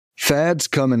Fads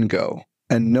come and go,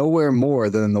 and nowhere more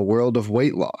than in the world of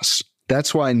weight loss.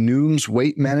 That's why Noom's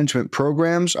weight management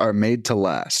programs are made to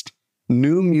last.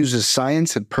 Noom uses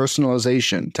science and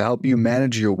personalization to help you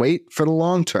manage your weight for the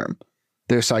long term.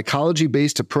 Their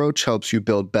psychology-based approach helps you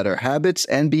build better habits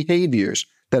and behaviors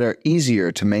that are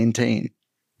easier to maintain.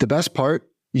 The best part?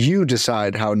 You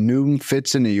decide how Noom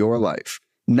fits into your life,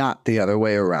 not the other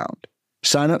way around.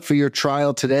 Sign up for your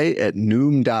trial today at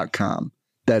Noom.com.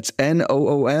 That's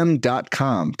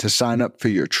Noom.com to sign up for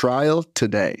your trial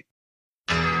today.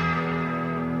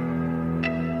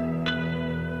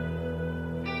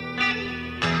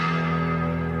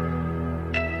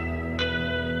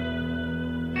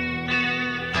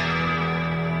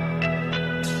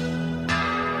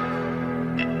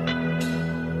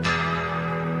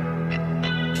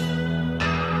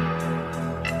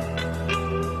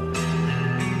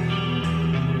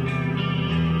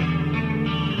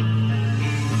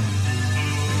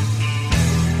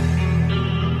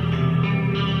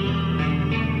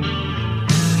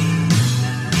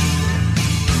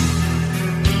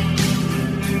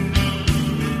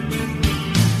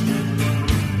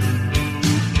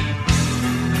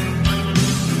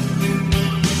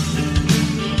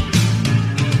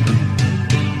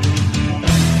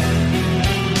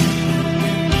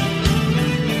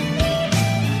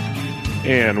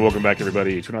 And welcome back,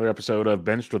 everybody, to another episode of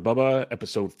Benched with Bubba,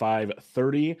 episode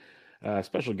 530.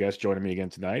 Special guest joining me again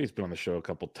tonight. He's been on the show a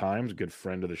couple times, a good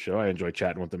friend of the show. I enjoy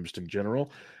chatting with him just in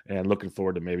general, and looking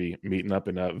forward to maybe meeting up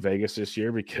in Vegas this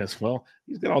year because, well,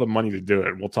 he's got all the money to do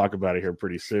it. We'll talk about it here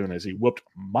pretty soon as he whooped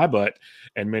my butt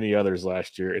and many others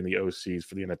last year in the OCs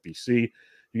for the NFBC.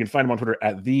 You can find him on Twitter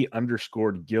at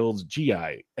 _Gildz, Gildz,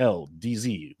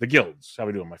 the Gildz. How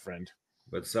we doing, my friend?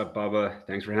 What's up, Bubba?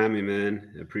 Thanks for having me,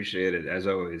 man. Appreciate it, as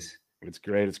always. It's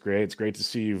great. It's great. It's great to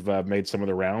see you've made some of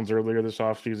the rounds earlier this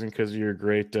offseason because of your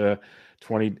great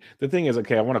 20. The thing is,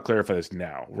 okay, I want to clarify this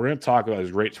now. We're going to talk about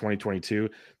his great 2022.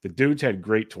 The dude's had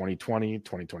great 2020,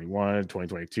 2021,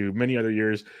 2022, many other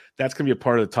years. That's going to be a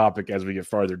part of the topic as we get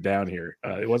farther down here.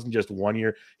 It wasn't just 1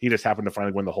 year. He just happened to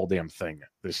finally win the whole damn thing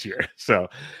this year. So,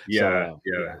 No,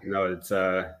 it's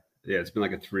been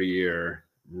like a 3-year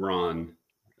run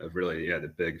of really, the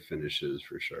big finishes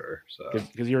for sure. So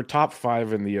because you're top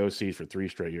 5 in the OC for 3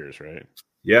 straight years, right?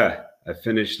 Yeah, I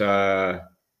finished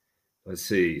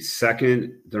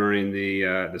second during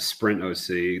the sprint OC,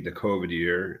 the COVID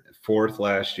year, 4th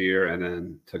last year, and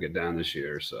then took it down this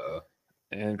year. So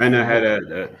and I had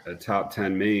a top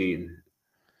 10 main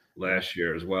last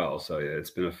year as well. So yeah, it's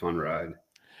been a fun ride.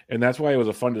 And that's why it was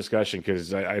a fun discussion,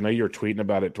 because I know you were tweeting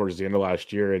about it towards the end of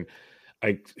last year, and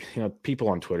people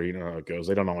on Twitter, you know how it goes.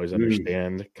 They don't always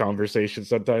understand conversations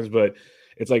sometimes, but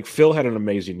it's like Phil had an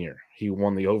amazing year. He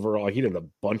won the overall. He did a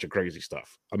bunch of crazy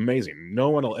stuff. Amazing. No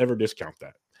one will ever discount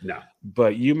that. No.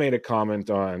 But you made a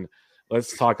comment on,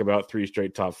 let's talk about 3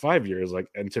 straight top 5 years.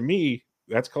 And to me,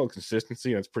 that's called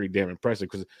consistency. That's pretty damn impressive,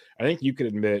 because I think you could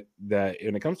admit that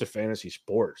when it comes to fantasy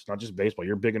sports, not just baseball,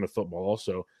 you're big into football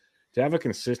also. To have a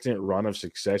consistent run of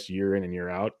success year in and year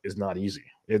out is not easy.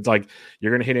 It's like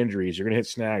you're going to hit injuries, you're going to hit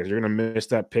snags, you're going to miss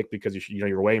that pick because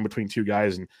you're weighing between 2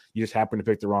 guys and you just happen to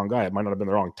pick the wrong guy. It might not have been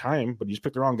the wrong time, but you just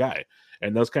picked the wrong guy.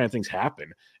 And those kind of things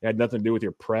happen. It had nothing to do with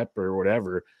your prep or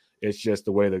whatever. It's just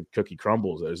the way the cookie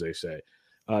crumbles, as they say.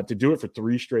 To do it for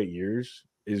 3 straight years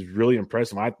is really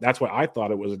impressive. That's why I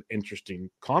thought it was an interesting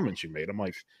comment you made. I'm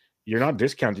like, you're not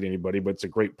discounting anybody, but it's a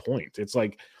great point. It's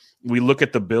like, we look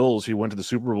at the Bills who went to the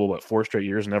Super Bowl, 4 straight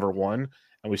years, never won.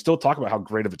 And we still talk about how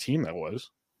great of a team that was.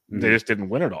 Mm-hmm. They just didn't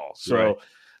win it all. So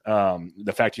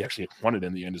the fact you actually won it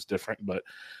in the end is different. But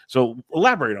so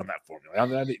elaborate on that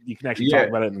formula. You can actually talk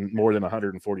about it in more than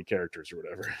 140 characters or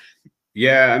whatever.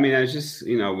 Yeah. I mean, it's just,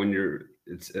 when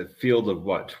it's a field of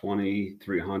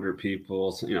 2,300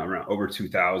 people, around over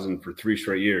 2,000 for 3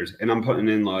 straight years. And I'm putting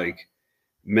in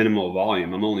minimal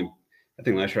volume. I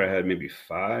think last year I had maybe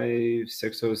 5,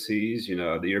 6 OCs,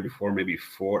 the year before, maybe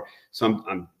 4. So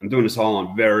I'm doing this all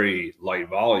on very light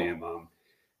volume.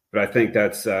 But I think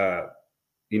that's, to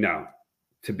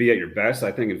be at your best,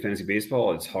 I think in fantasy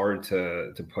baseball, it's hard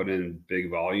to put in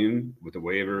big volume with the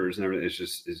waivers and everything.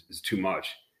 It's too much.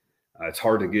 It's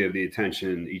hard to give the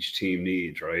attention each team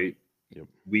needs, right? Yep.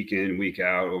 Week in, week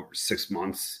out, over 6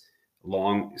 months,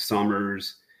 long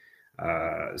summers.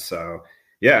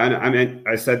 Yeah, and I mean,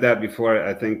 I said that before.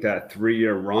 I think that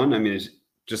 3-year run, it's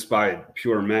just by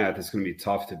pure math, it's going to be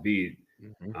tough to beat.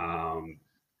 Mm-hmm.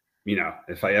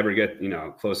 If I ever get,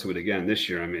 close to it again this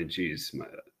year, geez, my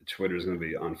Twitter is going to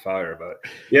be on fire. But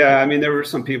yeah, there were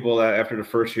some people that after the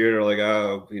first year, they're like,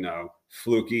 oh,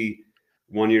 fluky,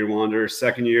 1-year wonder.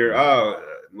 Second year, oh,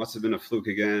 must have been a fluke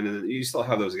again. And you still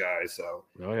have those guys. So,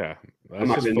 oh yeah, I'm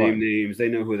not going to name names. They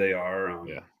know who they are.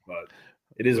 But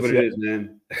it is what it is,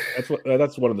 man.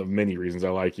 That's one of the many reasons I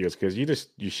like you, is because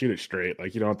you shoot it straight.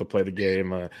 Like, you don't have to play the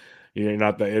game. You're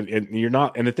not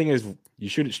and the thing is, you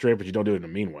shoot it straight, but you don't do it in a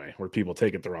mean way where people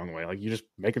take it the wrong way. Like, you just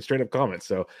make it straight up comments.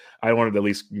 So I wanted to at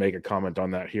least make a comment on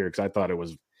that here, because I thought it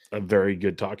was a very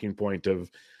good talking point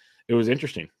of, it was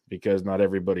interesting because not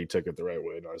everybody took it the right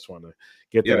way. And I just want to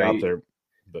get that out there.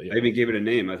 But I even gave it a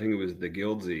name. I think it was the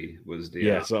Gildz was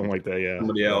the something like that. Yeah.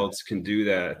 Somebody else can do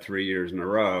that 3 years in a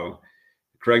row.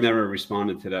 Craig never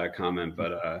responded to that comment,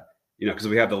 but because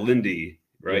we have the Lindy,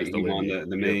 right? He won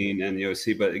the main and the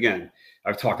OC. But again,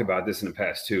 I've talked about this in the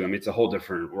past too. I mean, it's a whole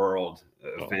different world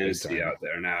of fantasy out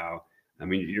there now. I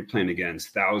mean, you're playing against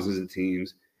thousands of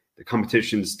teams. The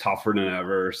competition's tougher than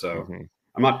ever. So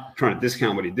I'm not trying to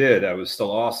discount what he did. That was still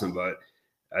awesome. But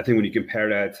I think when you compare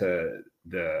that to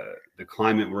the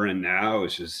climate we're in now,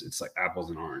 it's like apples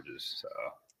and oranges. So.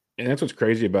 And that's what's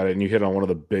crazy about it. And you hit on one of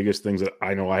the biggest things that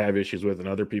I know I have issues with and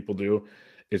other people do.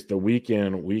 It's the week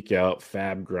in, week out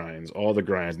fab grinds, all the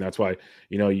grinds. And that's why,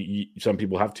 some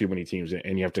people have too many teams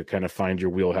and you have to kind of find your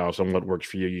wheelhouse on what works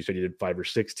for you. You said you did 5 or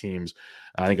 6 teams.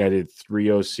 I think I did 3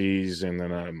 OCs and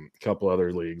then a couple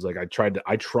other leagues. Like, I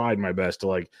tried my best to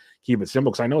like keep it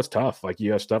simple, because I know it's tough. Like,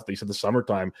 you have stuff that you said the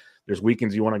summertime, there's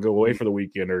weekends you want to go away for the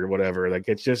weekend or whatever. Like,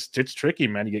 it's tricky,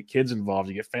 man. You get kids involved,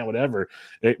 you get family, whatever.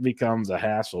 It becomes a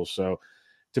hassle. So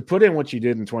to put in what you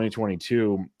did in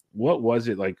 2022, what was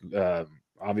it like?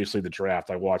 Obviously the draft,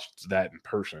 I watched that in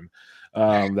person.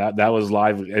 That was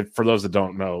live. For those that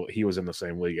don't know, he was in the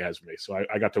same league as me. So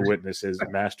I got to witness his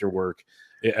masterwork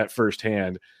at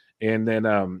firsthand. And then,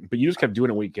 but you just kept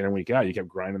doing it week in and week out. You kept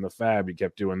grinding the fab. You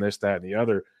kept doing this, that, and the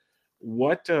other.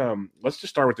 Let's just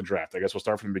start with the draft. I guess we'll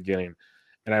start from the beginning.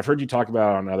 And I've heard you talk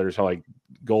about on others how like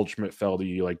Goldschmidt fell to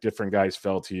you, like different guys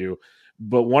fell to you.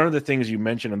 But one of the things you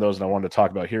mentioned in those, and I wanted to talk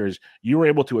about here, is you were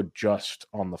able to adjust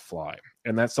on the fly.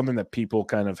 And that's something that people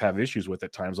kind of have issues with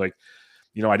at times. Like,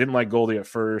 I didn't like Goldie at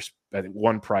first at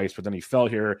one price, but then he fell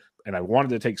here and I wanted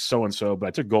to take so-and-so, but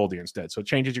I took Goldie instead. So it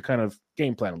changes your kind of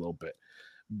game plan a little bit,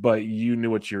 but you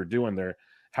knew what you were doing there.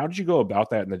 How did you go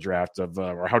about that in the draft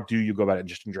or how do you go about it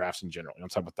just in drafts in general? I'm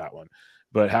talking about that one,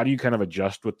 but how do you kind of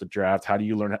adjust with the draft? How do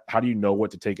you learn? How do you know what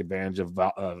to take advantage of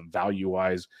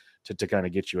value-wise to kind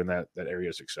of get you in that area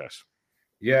of success?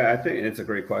 Yeah, I think it's a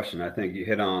great question. I think you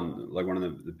hit on like one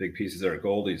of the big pieces there at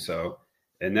Goldie. So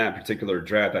in that particular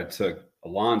draft, I took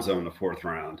Alonso in the 4th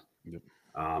round. Yep.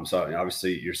 So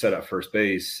obviously you're set at first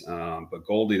base, but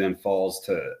Goldie then falls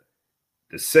to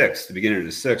the 6th, the beginning of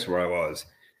the 6th where I was.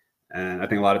 And I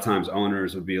think a lot of times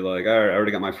owners would be like, all right, I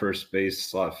already got my first base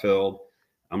slot filled.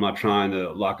 I'm not trying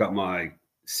to lock up my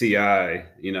CI,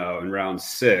 in round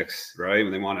 6, right?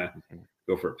 When they want to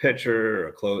go for a pitcher or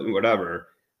a close, whatever,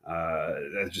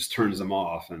 that just turns them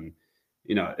off. And,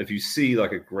 if you see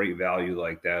like a great value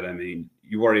like that, I mean,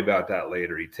 you worry about that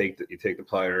later. You take the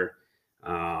player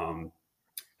and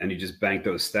you just bank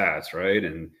those stats, right?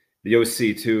 And the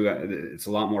OC too, it's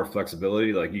a lot more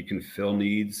flexibility. Like, you can fill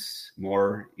needs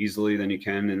more easily than you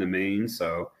can in the main.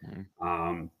 So,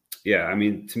 yeah, I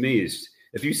mean, to me,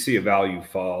 if you see a value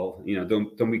fall,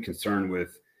 don't be concerned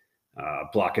with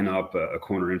blocking up a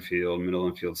corner infield, middle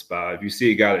infield spot. If you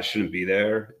see a guy that shouldn't be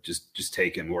there, just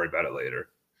take him, worry about it later.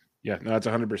 Yeah, no, that's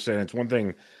 100%. It's one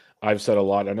thing I've said a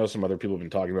lot. I know some other people have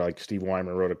been talking about, like Steve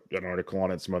Weimer wrote an article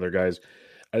on it, some other guys.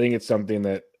 I think it's something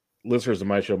that listeners to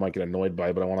my show might get annoyed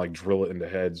by, but I want to like drill it into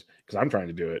heads because I'm trying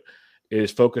to do it,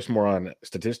 is focus more on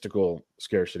statistical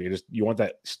scarcity. You want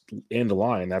that end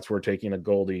line. That's where taking a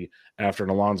Goldie after an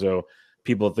Alonso,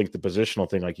 people think the positional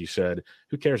thing, like you said,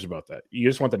 who cares about that? You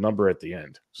just want the number at the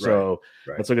end. So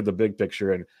right. Let's look at the big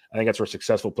picture. And I think that's where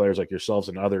successful players like yourselves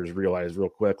and others realize real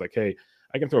quick, like, hey,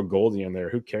 I can throw Goldie in there.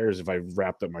 Who cares if I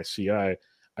wrapped up my CI? I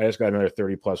just got another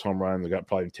 30 plus home runs. I got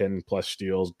probably 10 plus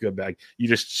steals, good bag. You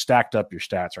just stacked up your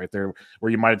stats right there, where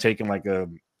you might have taken like a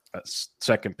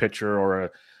second pitcher or a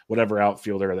whatever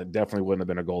outfielder that definitely wouldn't have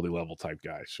been a Goldie level type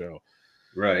guy. So,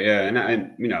 right. Yeah. And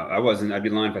I'd be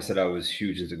lying if I said I was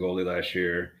huge into Goldie last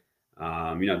year.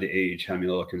 The age had me a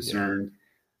little concerned.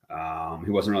 Yeah.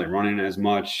 He wasn't really running as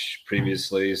much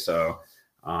previously. So,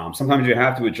 sometimes you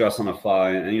have to adjust on the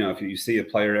fly. And, if you see a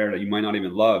player there that you might not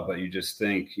even love, but you just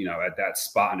think, at that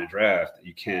spot in the draft,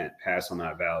 you can't pass on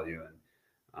that value.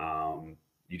 And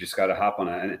you just got to hop on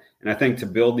it. And I think to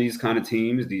build these kind of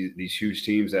teams, these huge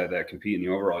teams that compete in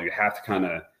the overall, you have to kind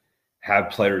of have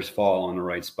players fall on the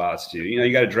right spots too.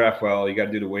 You got to draft well, you got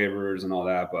to do the waivers and all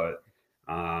that. But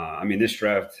this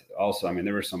draft also,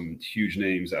 there were some huge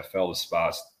names that fell to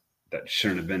spots that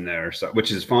shouldn't have been there. So,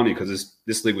 which is funny because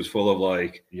this league was full of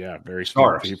like very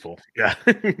smart people. Yeah,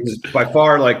 it's by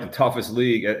far like the toughest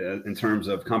league in terms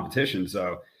of competition.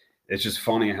 So it's just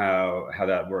funny how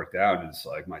that worked out. It's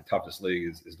like my toughest league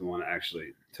is the one that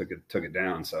actually took it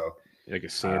down. So like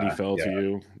if Sandy fell to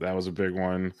you, that was a big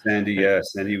one.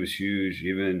 Sandy was huge.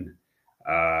 Even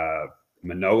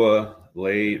Manoa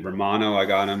late, Romano, I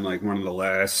got him like one of the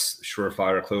last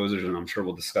surefire closers, and I'm sure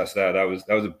we'll discuss that. That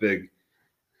was a big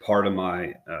part of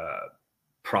my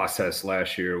process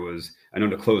last year. Was I know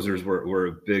the closers were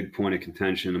a big point of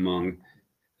contention among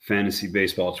fantasy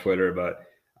baseball Twitter, but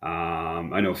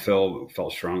I know Phil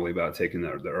felt strongly about taking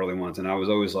the early ones, and I was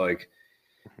always like,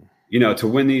 to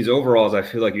win these overalls, I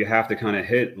feel like you have to kind of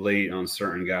hit late on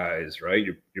certain guys, right?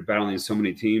 You're battling so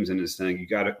many teams in this thing. You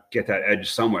got to get that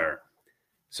edge somewhere.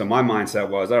 So my mindset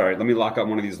was, all right, let me lock up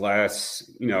one of these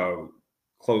last,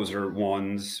 closer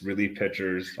ones, relief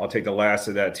pitchers. I'll take the last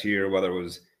of that tier, whether it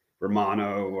was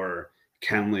Romano or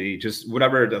Kenley, just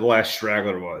whatever the last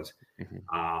straggler was.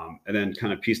 Mm-hmm. And then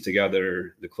kind of piece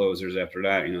together the closers after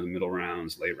that, the middle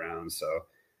rounds, late rounds. So,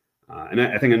 and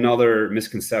I think another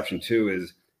misconception too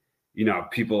is,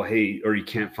 people hate or you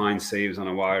can't find saves on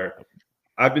a wire.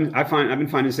 I've been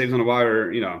finding saves on a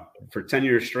wire, for 10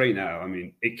 years straight now. I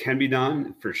mean, it can be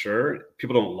done for sure.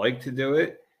 People don't like to do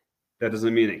it. That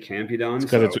doesn't mean it can't be done. It's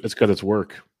because it's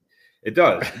work. It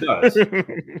does.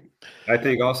 I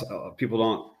think also people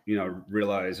don't,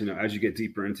 realize, as you get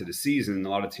deeper into the season, a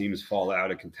lot of teams fall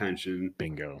out of contention.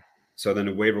 Bingo. So then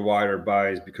the waiver wire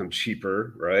buys become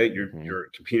cheaper, right? You're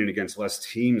competing against less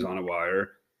teams on a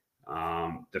wire.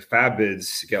 The fab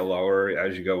bids get lower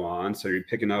as you go on. So you're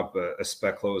picking up a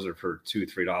spec closer for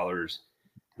 $2-3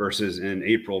 versus in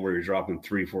April where you're dropping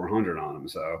 $300-400 on them.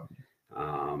 So,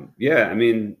 I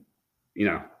mean,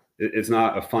 it's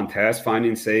not a fun task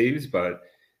finding saves, but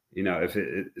if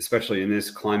especially in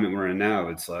this climate we're in now,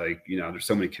 it's like, there's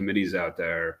so many committees out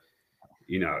there,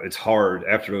 it's hard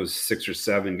after those 6 or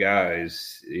 7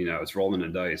 guys, it's rolling the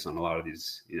dice on a lot of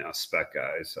these, spec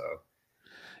guys. So.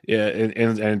 Yeah,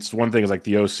 and it's one thing is like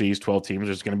the OCs, 12 teams,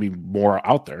 there's going to be more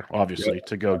out there, obviously,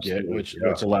 to go get, which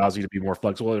allows you to be more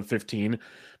flexible. At 15,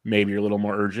 maybe you're a little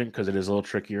more urgent because it is a little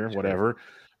trickier, whatever.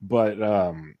 But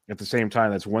at the same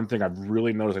time, that's one thing I've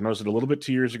really noticed. I noticed it a little bit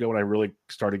 2 years ago when I really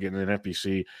started getting an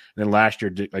FBC. And then last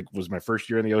year, was my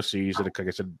first year in the OCs. Like I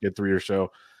said, did 3 or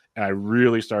so. And I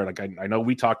really started, I know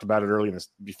we talked about it early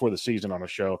before the season on the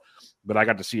show, but I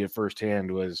got to see it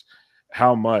firsthand was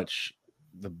how much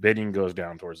the bidding goes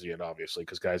down towards the end, obviously,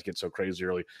 because guys get so crazy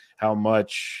early, how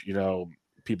much,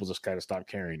 people just kind of stop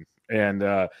caring. And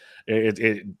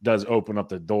it does open up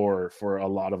the door for a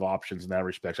lot of options in that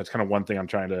respect. So that's kind of one thing I'm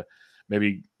trying to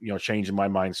maybe, change in my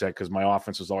mindset, because my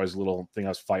offense was always a little thing I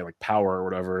was fighting, like power or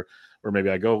whatever, or maybe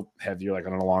I go heavier, like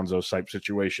on an Alonso type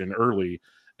situation early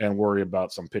and worry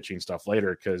about some pitching stuff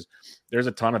later, because there's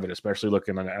a ton of it, especially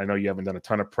looking, and I know you haven't done a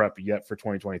ton of prep yet for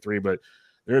 2023, but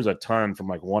there's a ton from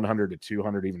like 100 to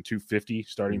 200, even 250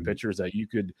 starting pitchers that you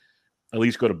could at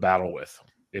least go to battle with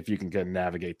if you can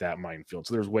navigate that minefield.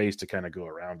 So there's ways to kind of go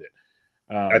around it.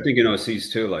 I think in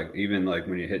OCs too, like even like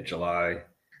when you hit July,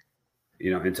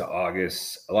 into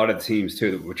August, a lot of the teams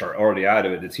too, which are already out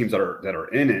of it, the teams that are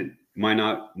in it might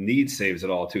not need saves at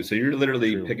all too. So you're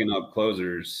literally picking up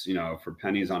closers, for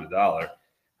pennies on a dollar.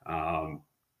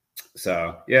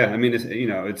 So yeah, I mean,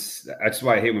 that's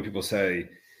why I hate when people say,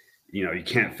 you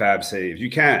can't fab saves. You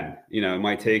can, it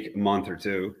might take a month or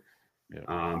two.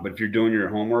 Yeah. But if you're doing your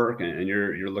homework and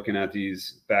you're looking at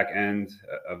these back end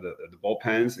of the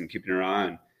bullpens and keeping your eye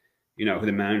on, who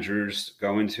the managers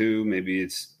go into, maybe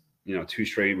it's, 2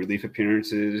 straight relief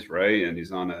appearances, right? And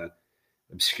he's on a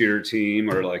obscure team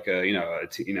or like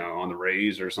on the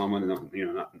Rays or someone,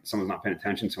 someone's not paying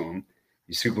attention to him.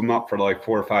 You scoop them up for like $4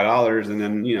 or $5, and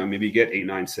then maybe you get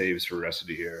 8-9 saves for the rest of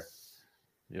the year.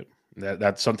 Yep.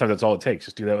 That's sometimes that's all it takes.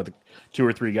 Just do that with 2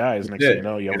 or 3 guys. Next thing you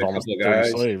know, you have almost 30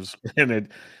 slaves, and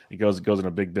it goes in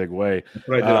a big way. That's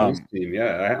what I did on this team. Yeah,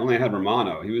 I only had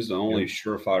Romano. He was the only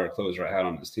surefire closer I had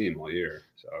on this team all year.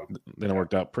 So then it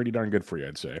worked out pretty darn good for you,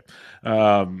 I'd say.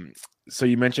 So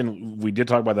you mentioned we did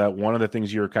talk about that. One of the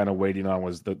things you were kind of waiting on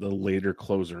was the later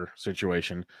closer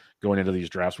situation going into these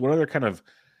drafts. What other kind of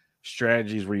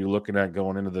strategies were you looking at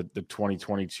going into the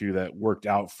 2022 that worked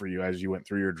out for you as you went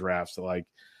through your drafts? So like,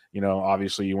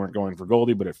 obviously you weren't going for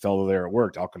Goldie, but it fell there. It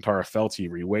worked. Alcantara fell to you.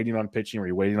 Were you waiting on pitching? Were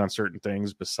you waiting on certain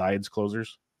things besides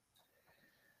closers?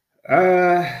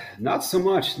 Not so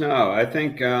much. No, I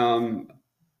think, the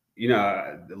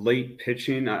late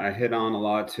pitching, I hit on a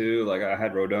lot too. Like I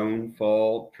had Rodon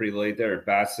fall pretty late there.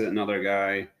 Bassett, another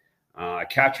guy.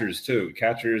 Catchers too.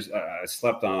 Catchers, I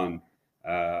slept on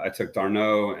I took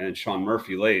Darno and Sean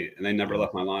Murphy late, and they never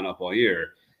left my lineup all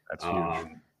year. That's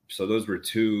huge. So those were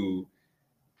two,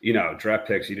 you know, draft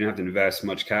picks you didn't have to invest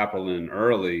much capital in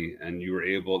early, and you were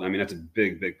able. I mean, that's a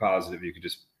big positive. You could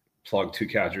just plug two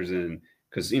catchers in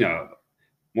because, you know,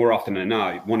 more often than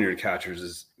not, one of your catchers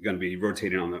is going to be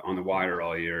rotating on the wire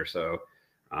all year. So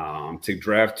to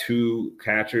draft two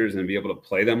catchers and be able to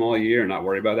play them all year and not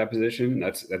worry about that position,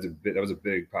 that was a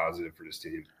big positive for this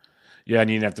team. Yeah, and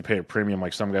you didn't have to pay a premium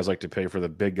like some guys like to pay for the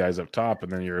big guys up top,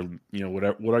 and then you're, you know,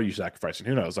 what are you sacrificing?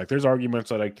 Who knows? Like, there's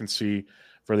arguments that I can see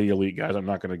for the elite guys. I'm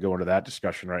not going to go into that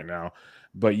discussion right now,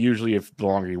 but usually, if the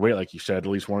longer you wait, like you said,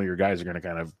 at least one of your guys are going to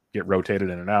kind of get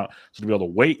rotated in and out. So to be able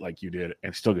to wait like you did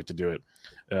and still get to do it,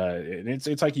 and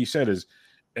it's like you said, is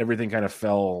everything kind of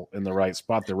fell in the right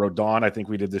spot there. Rodon, I think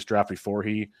we did this draft before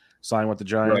he signed with the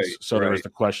Giants. Right, so there was the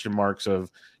question marks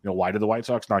of, you know, why did the White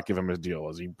Sox not give him his deal?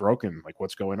 Is he broken? Like,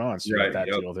 what's going on? So that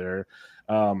deal there.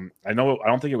 I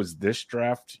don't think it was this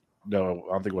draft. No,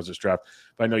 I don't think it was this draft.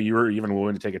 But I know you were even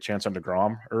willing to take a chance on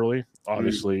DeGrom early.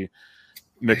 Obviously,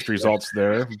 mixed results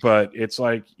there. But it's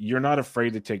like you're not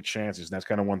afraid to take chances. And that's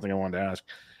kind of one thing I wanted to ask.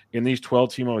 In these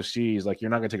 12-team OCs, like, you're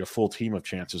not going to take a full team of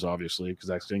chances, obviously, because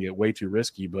that's going to get way too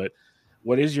risky. But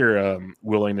what is your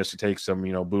willingness to take some,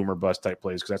 you know, boom or bust type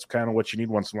plays? Because that's kind of what you need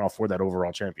once in a while for that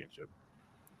overall championship.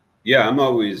 Yeah, I'm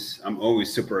always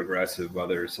super aggressive,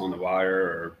 whether it's on the wire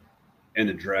or in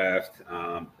the draft.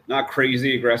 Not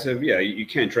crazy aggressive. Yeah, you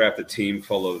can't draft a team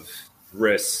full of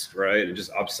risks, right, and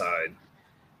just upside.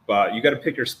 But you got to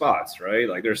pick your spots, right?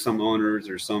 Like, there's some owners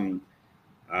or some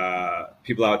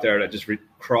people out there that just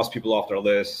cross people off their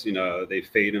list. You know, they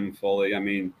fade them fully. I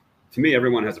mean, to me,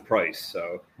 everyone has a price.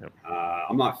 So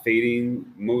I'm not fading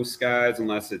most guys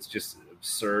unless it's just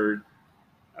absurd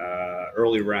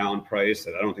early round price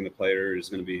that I don't think the player is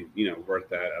going to be, you know, worth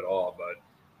that at all. But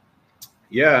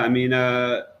yeah, I mean,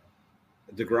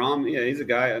 DeGrom, yeah, he's a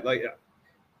guy like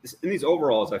in these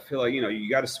overalls. I feel like, you know, you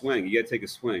got to swing. You got to take a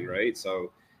swing, right?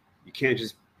 So you can't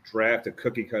just draft a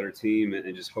cookie cutter team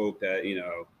and just hope that, you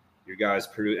know, your guys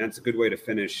produce. And it's a good way to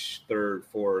finish third,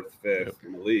 fourth, fifth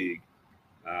in the league.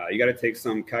 You got to take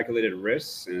some calculated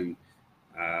risks, and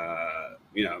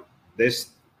you know,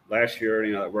 this last year,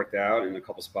 you know, it worked out in a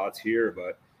couple spots here,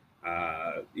 but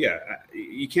yeah,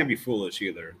 you can't be foolish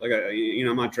either. Like, you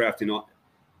know, I'm not drafting,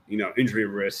 you know, injury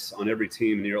risks on every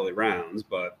team in the early rounds,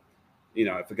 but you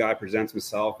know, if a guy presents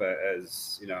himself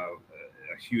as, you know,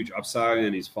 a huge upside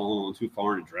and he's fallen too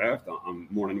far in the draft, I'm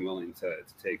more than willing to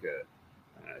take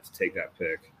that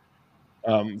pick.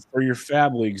 For your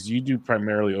fab leagues, you do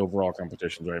primarily overall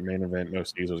competitions, right? Main event, no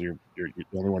seasons. You're the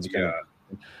only ones.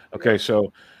 Okay,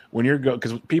 so when you're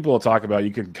because people will talk about,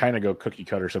 you can kind of go cookie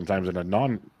cutter sometimes in a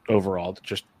non-overall to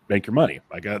just make your money.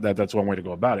 Like that's one way to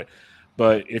go about it.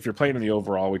 But if you're playing in the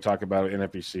overall, we talk about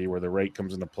NFBC where the rate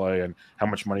comes into play and how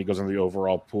much money goes into the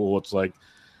overall pool. It's like,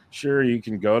 sure, you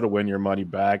can go to win your money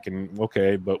back, and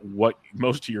okay, but what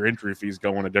most of your entry fees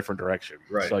go in a different direction,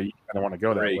 right? So you kind of want to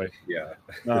go that way,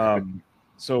 yeah.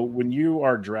 So when you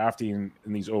are drafting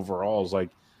in these overalls, like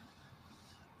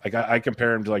I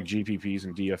compare them to like GPPs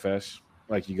and DFS.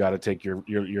 Like, you got to take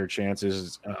your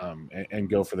chances and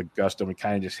go for the gusto. We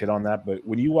kind of just hit on that, but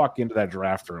when you walk into that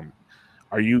draft room,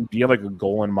 do you have like a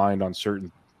goal in mind on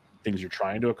certain things you're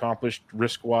trying to accomplish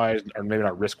risk wise, or maybe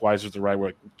not risk wise is the right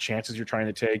word, chances you're trying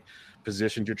to take,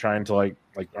 positions you're trying to like,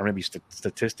 or maybe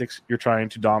statistics you're trying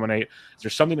to dominate? Is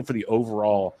there something for the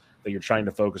overall that you're trying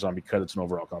to focus on because it's an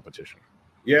overall competition?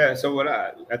 Yeah. So what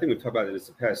I think we've talked about this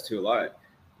the past too a lot.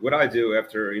 What I do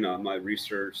after, you know, my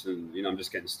research, and, you know, I'm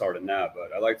just getting started now, but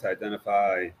I like to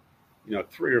identify, you know,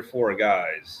 3 or 4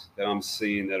 guys that I'm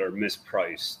seeing that are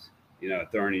mispriced, you know,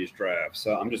 during these drafts.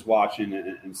 So I'm just watching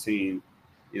and seeing,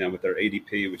 you know, with their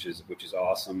ADP, which is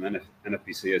awesome. And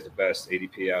NFBC is the best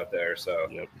ADP out there. So,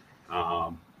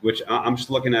 which I'm just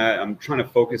looking at, I'm trying to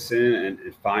focus in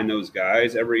and find those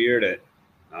guys every year that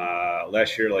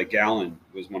last year, like Gallen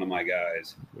was one of my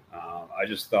guys. I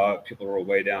just thought people were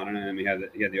way down on him. He had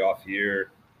the off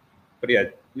year, but he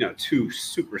had, you know, 2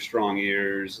 super strong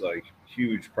years, like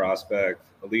huge prospect,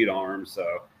 elite arm. So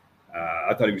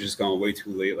I thought he was just going way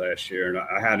too late last year, and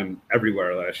I had him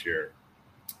everywhere last year.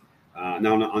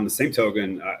 Now, on the same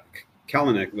token,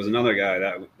 Kalanick was another guy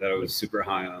that I was super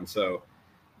high on. So,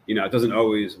 you know, it doesn't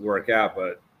always work out,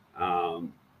 but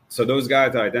so those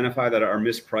guys I identify that are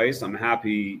mispriced, I'm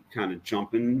happy kind of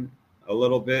jumping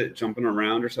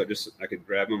around, or so just I could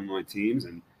grab them on my teams,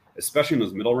 and especially in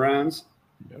those middle rounds,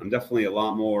 I'm definitely a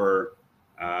lot more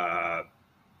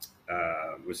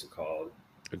what's it called?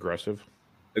 Aggressive,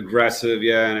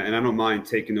 yeah, and I don't mind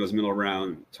taking those middle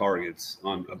round targets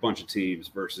on a bunch of teams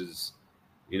versus,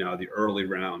 the early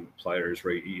round players,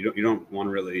 right? You don't want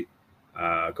to really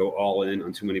go all in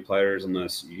on too many players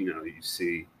unless you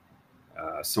see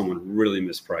someone really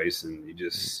mispriced, and you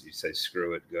say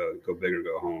screw it, go big or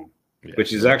go home. Yeah,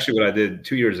 which is actually what I did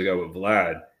 2 years ago with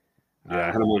Vlad. I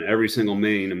had him on every single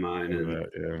main of mine, and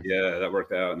that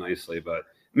worked out nicely. But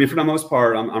I mean, for the most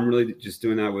part, I'm really just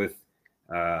doing that with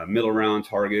middle round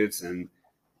targets, and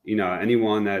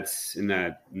anyone that's in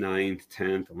that 9th,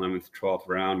 10th, 11th, 12th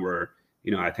round where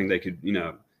I think they could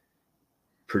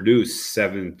produce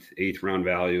 7th, 8th round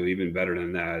value, even better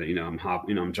than that.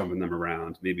 I'm jumping them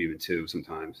around, maybe even 2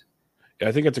 sometimes. Yeah,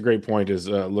 I think that's a great point, is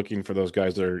looking for those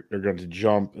guys that are going to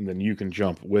jump, and then you can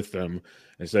jump with them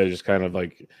instead of just kind of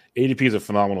like ADP is a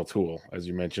phenomenal tool, as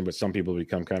you mentioned, but some people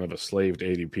become kind of a slave to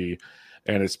ADP,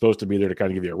 and it's supposed to be there to kind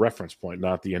of give you a reference point,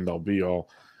 not the end all be all.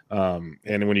 And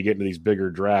when you get into these bigger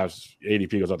drafts,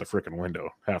 ADP goes out the freaking window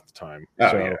half the time.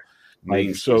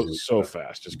 So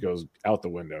fast, just goes out the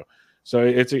window. So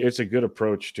it's a good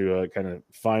approach to kind of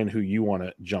find who you want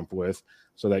to jump with,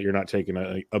 so that you're not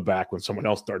taken aback when someone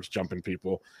else starts jumping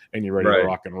people and you're ready to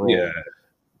rock and roll. Yeah,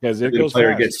 because it goes.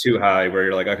 Player gets too high where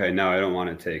you're like, okay, no, I don't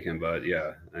want to take him. But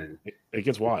it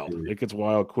gets wild. It gets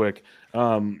wild quick.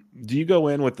 Do you go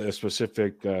in with a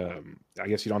specific? I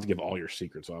guess you don't have to give all your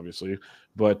secrets, obviously,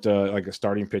 but like a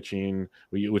starting pitching.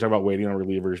 We talk about waiting on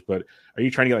relievers, but are you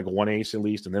trying to get like one ace at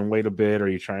least and then wait a bit? Or are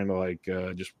you trying to like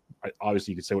just?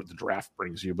 Obviously, you could say what the draft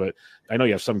brings you, but I know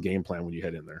you have some game plan when you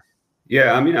head in there.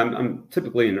 Yeah, I mean, I'm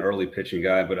typically an early pitching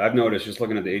guy, but I've noticed just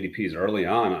looking at the ADPs early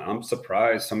on, I'm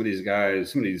surprised some of these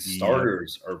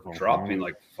starters are dropping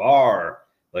like far,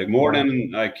 like more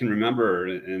than I can remember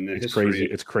in the history. Crazy.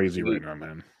 It's crazy right now,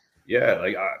 man. Yeah,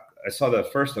 like I saw the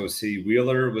first OC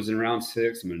Wheeler was in round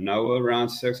 6, Manoah round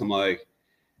 6. I'm like,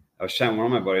 I was chatting with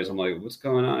one of my buddies. I'm like, what's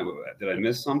going on? Did I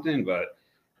miss something? But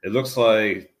it looks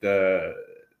like the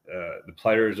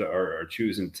players are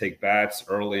choosing to take bats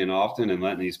early and often and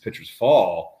letting these pitchers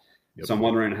fall. Yep. So I'm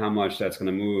wondering how much that's going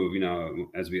to move,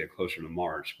 as we get closer to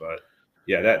March. But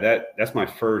yeah, that's my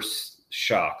first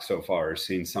shock so far,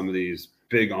 seeing some of these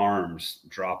big arms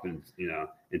dropping,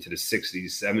 into the 60s,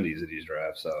 70s of these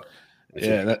drafts. So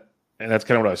that's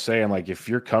kind of what I was saying. Like, if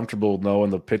you're comfortable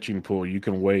knowing the pitching pool, you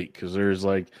can wait, because there's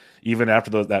like, even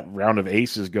after that round of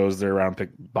aces goes there around pick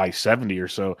by 70 or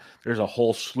so, there's a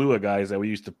whole slew of guys that we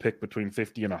used to pick between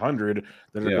 50 and 100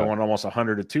 that are going almost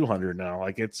 100 to 200 now.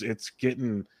 Like it's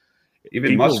getting.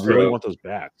 Even Musgrove really want those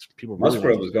bats.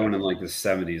 Musgrove was going in like the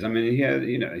 70s. I mean,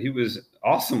 he was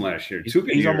awesome last year.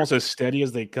 He's almost as steady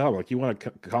as they come. Like, you want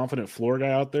a confident floor guy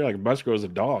out there. Like, Musgrove's a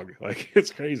dog. Like, it's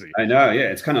crazy. I know.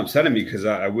 Yeah, it's kind of upsetting me, because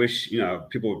I wish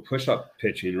people would push up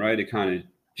pitching. Right, it kind of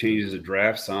changes the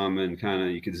draft some, and kind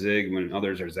of you could zig when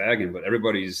others are zagging. But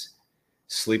everybody's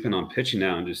sleeping on pitching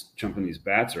now and just jumping these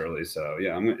bats early. So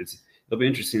yeah, it'll be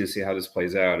interesting to see how this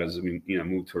plays out as we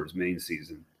move towards main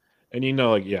season. And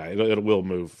it will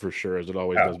move for sure, as it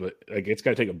always does. But like, it's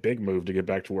got to take a big move to get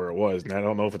back to where it was. And I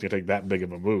don't know if it's going to take that big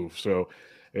of a move. So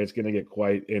it's going to get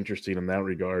quite interesting in that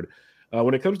regard.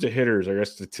 When it comes to hitters, I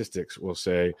guess statistics, we'll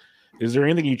say, is there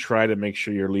anything you try to make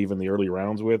sure you're leaving the early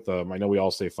rounds with? I know we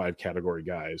all say 5 category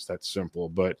guys. That's simple.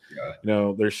 But,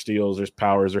 there's steals, there's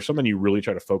powers. There's something you really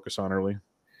try to focus on early?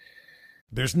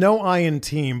 There's no I in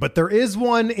team, but there is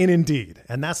one in Indeed,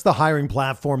 and that's the hiring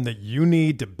platform that you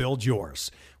need to build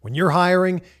yours. When you're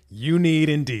hiring, you need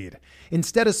Indeed.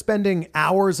 Instead of spending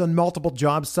hours on multiple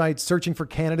job sites searching for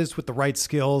candidates with the right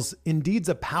skills, Indeed's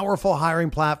a powerful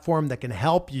hiring platform that can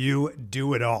help you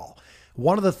do it all.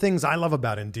 One of the things I love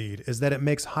about Indeed is that it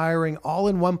makes hiring all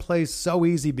in one place so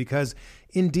easy, because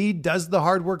Indeed does the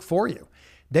hard work for you.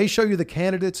 They show you the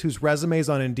candidates whose resumes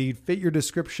on Indeed fit your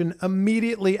description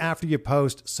immediately after you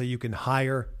post, so you can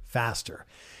hire faster.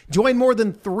 Join more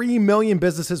than 3 million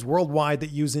businesses worldwide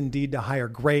that use Indeed to hire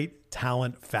great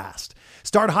talent fast.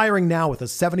 Start hiring now with a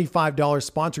 $75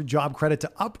 sponsored job credit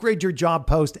to upgrade your job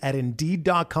post at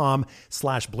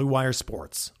Indeed.com/Blue Wire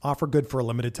Sports. Offer good for a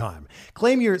limited time.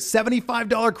 Claim your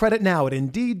 $75 credit now at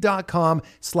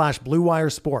Indeed.com/Blue Wire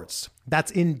Sports.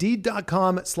 That's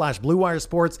Indeed.com/Blue Wire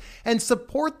Sports, and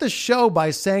support the show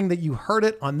by saying that you heard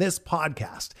it on this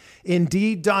podcast.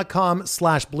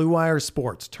 Indeed.com/Blue Wire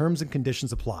Sports. Terms and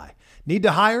conditions apply. Need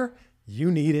to hire? You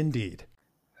need Indeed.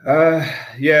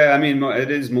 Yeah, I mean, it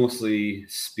is mostly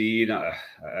speed. I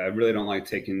really don't like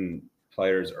taking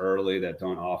players early that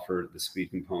don't offer the speed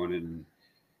component, and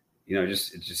it's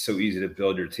just so easy to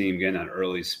build your team getting that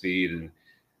early speed. And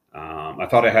I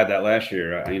thought I had that last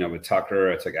year. With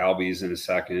Tucker, I took Albies in a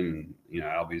second, and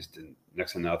Albies did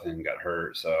next to nothing, got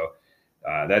hurt. So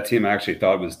that team I actually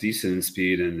thought was decent in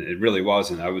speed, and it really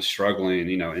wasn't. I was struggling.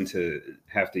 Into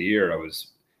half the year, I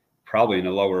was probably in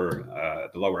the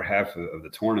lower half of the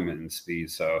tournament in speed.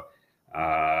 So,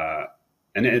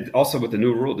 and it also with the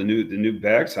new rule, the new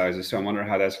bag sizes. So I wonder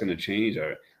how that's going to change. You're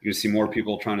going to see more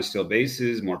people trying to steal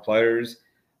bases, more players.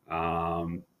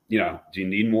 Do you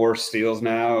need more steals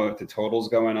now if the total's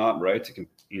going up, right? To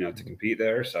compete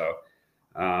there. So,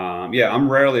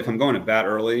 I'm rarely, if I'm going to bat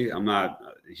early,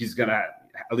 he's going to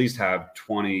at least have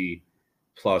 20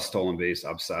 plus stolen base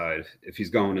upside if he's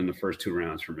going in the first 2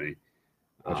 rounds for me.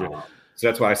 So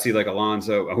that's why I see like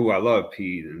Alonso, who I love,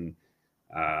 Pete, and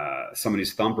some of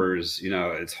these thumpers,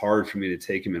 it's hard for me to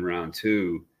take him in round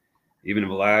 2. Even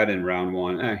Vlad in round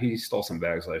 1, he stole some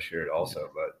bags last year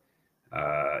also, but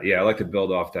I like to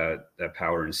build off that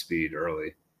power and speed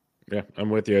early. Yeah, I'm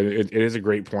with you. It is a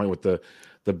great point with the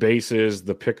bases,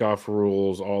 the pickoff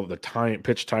rules, all the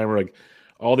pitch timer, like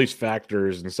all these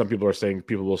factors. And some people are saying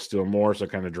people will steal more, so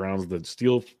it kind of drowns the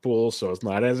steal pool. So it's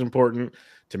not as important.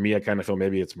 To me, I kind of feel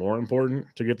maybe it's more important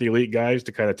to get the elite guys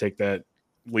to kind of take that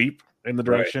leap in the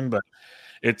direction. Right. But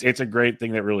it's a great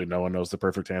thing that really no one knows the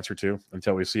perfect answer to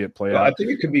until we see it play out. I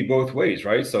think it could be both ways,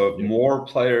 right? So if more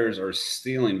players are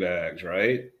stealing bags,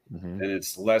 right, then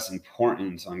it's less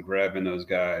importance on grabbing those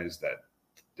guys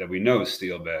that we know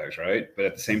steal bags, right? But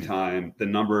at the same time, the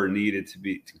number needed to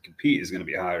compete is going to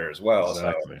be higher as well.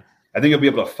 Exactly. So I think you'll be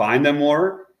able to find them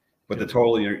more, but the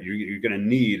total you're going to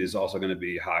need is also going to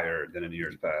be higher than in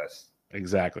years past.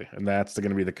 Exactly, and that's going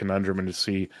to be the conundrum, and to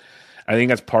see. I think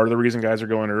that's part of the reason guys are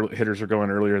going early, hitters are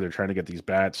going earlier. They're trying to get these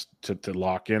bats to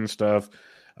lock in stuff,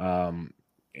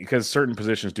 because certain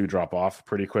positions do drop off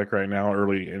pretty quick right now,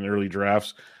 early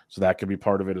drafts. So that could be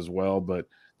part of it as well. But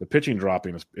the pitching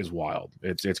dropping is wild.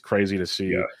 It's crazy to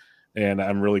see, and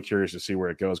I'm really curious to see where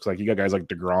it goes. Because like you got guys like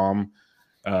DeGrom,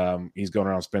 he's going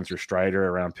around Spencer Strider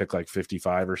around pick like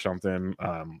 55 or something.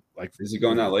 Is he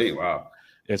going that late? Wow.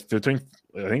 It's I think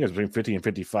it's between 50 and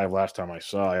 55 last time I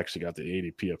saw. I actually got the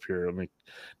ADP up here.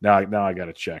 Now I got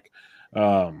to check.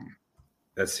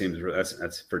 That seems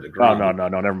that's for DeGrom. No,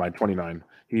 never mind. 29.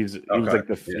 He was like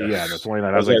the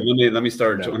 29. I was like, let me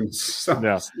start.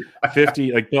 No,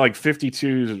 50 like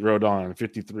 52's Rodon,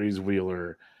 53's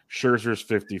Wheeler, Scherzer's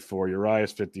 54,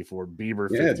 Uriah's 54, Bieber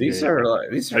 58. Yeah, these are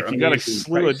like you got a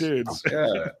slew of dudes.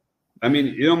 Yeah. I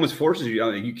mean, it almost forces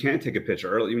you. You can't take a pitch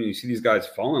early. When you see these guys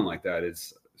falling like that,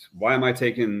 it's why am I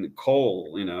taking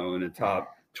Cole, in the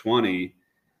top 20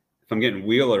 if I'm getting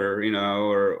Wheeler,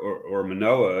 or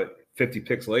Manoah 50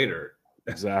 picks later?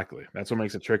 Exactly. That's what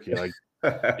makes it tricky. Like,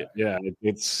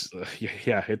 it's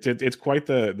quite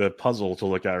the puzzle to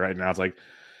look at right now. It's like,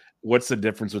 what's the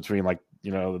difference between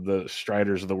the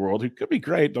Striders of the world, who could be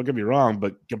great, don't get me wrong,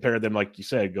 but compare them, like you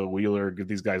said, go Wheeler, get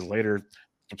these guys later,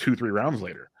 2-3 rounds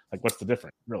later. Like, what's the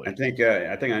difference, really? I think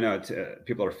I know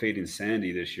people are fading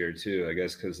Sandy this year too. I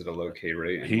guess because of the low K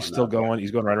rate. He's still going. He's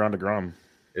going right around DeGrom.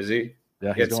 Is he?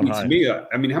 Yeah, he's going high. To me,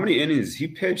 I mean, how many innings he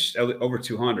pitched? Over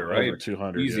 200, right? Over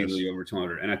 200, easily over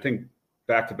 200. And I think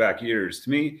back-to-back years. To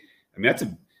me, I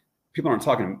mean, people aren't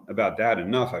talking about that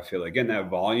enough. I feel like getting that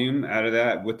volume out of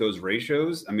that with those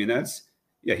ratios. I mean,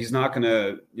 he's not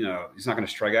gonna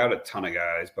strike out a ton of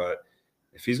guys, but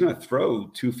if he's gonna throw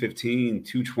 215,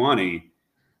 220.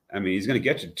 I mean, he's going to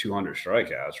get you 200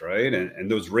 strikeouts, right? And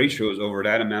those ratios over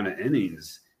that amount of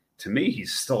innings, to me,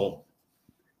 he's still,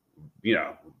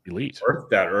 elite, worth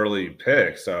that early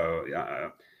pick. So,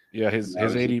 his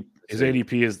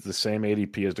ADP is the same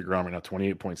ADP as DeGrom right now,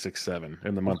 28.67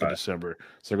 in the month of December.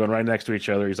 So they're going right next to each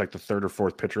other. He's like the third or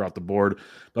fourth pitcher off the board.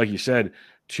 Like you said,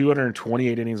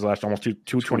 228 innings last, almost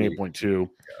 228.2,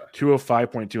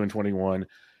 205.2 in 21.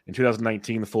 In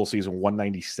 2019, the full season,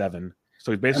 197.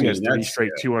 So he basically has 3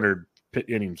 straight 200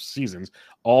 inning seasons,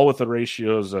 all with the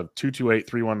ratios of 228,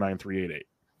 319, 388.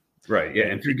 Right. Yeah.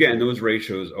 And if you're getting those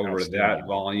ratios over that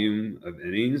volume of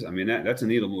innings, I mean, that's a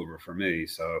needle mover for me.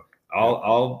 So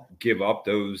I'll give up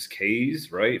those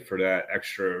Ks, right, for that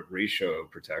extra ratio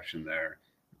protection there.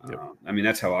 I mean,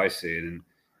 that's how I see it. And,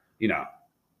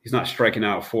 he's not striking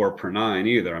out 4 per 9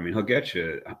 either. I mean, he'll get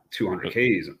you 200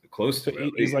 Ks close to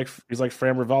it. He's like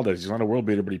Framber Valdez. He's not a world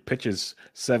beater, but he pitches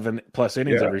 7+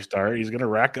 innings every start. He's going to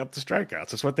rack up the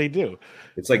strikeouts. That's what they do.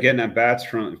 It's like getting at bats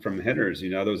from hitters.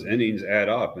 Those innings add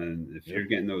up, and if you're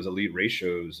getting those elite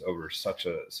ratios over such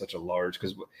a large,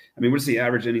 because I mean, what's the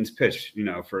average innings pitched?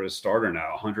 For a starter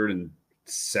now,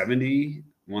 170.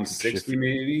 160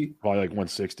 maybe, probably like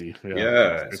 160.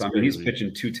 So I mean, he's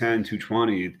pitching 210,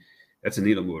 220. That's a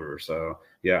needle mover. So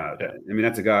I mean,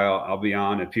 that's a guy I'll be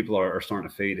on. If people are starting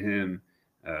to fade him,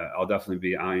 I'll definitely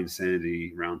be eyeing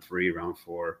Sandy round 3, round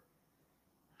 4.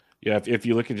 Yeah, if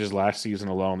you look at just last season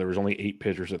alone, there was only 8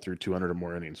 pitchers that threw 200 or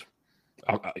more innings.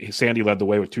 Sandy led the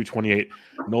way with 228.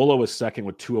 Nola was second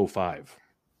with 205.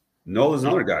 Nola's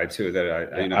another guy too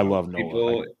that I love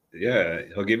Nola.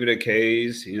 He'll give you the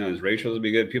Ks. His ratios will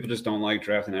be good. People just don't like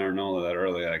drafting Aaron Nola that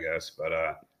early, I guess. But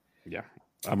yeah,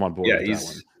 I'm on board with that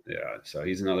one. Yeah, so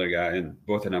he's another guy, and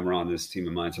both of them are on this team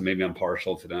of mine. So maybe I'm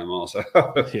partial to them also.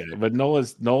 Yeah, but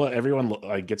Nola. Everyone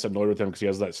gets annoyed with him because he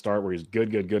has that start where he's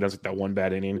good, has that one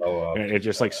bad inning, and it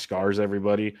just scars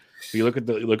everybody. If you look at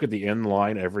the end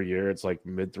line every year, it's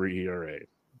mid-3 ERA,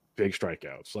 big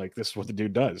strikeouts. This is what the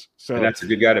dude does. So and that's a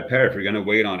good guy to pair if you're going to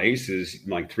wait on aces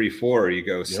 3-4. You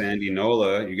go Sandy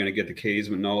Nola. You're going to get the Ks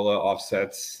with Nola,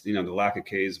 offsets the lack of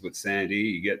Ks with Sandy.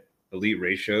 You get elite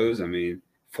ratios.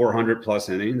 400 plus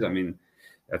innings.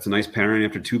 That's a nice pairing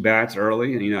after 2 bats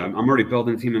early. And, I'm already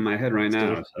building a team in my head right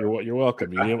now. So. You're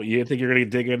welcome. You didn't think you're going to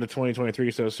dig into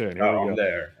 2023 so soon. Here we go. I'm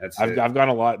there. I've done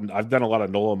a lot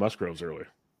of Nola Musgroves early.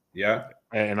 Yeah.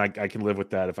 And I can live with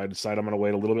that. If I decide I'm going to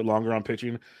wait a little bit longer on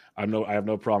pitching, I have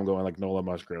no problem going Nola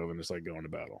Musgrove and just going to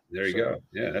battle. There you go.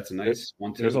 Yeah, that's a nice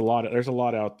one too. There's a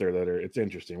lot out there that it's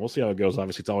interesting. We'll see how it goes.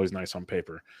 Obviously, it's always nice on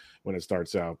paper when it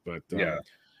starts out. But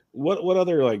what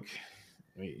other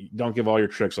don't give all your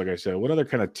tricks, like I said. What other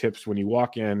kind of tips when you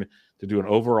walk in to do an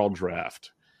overall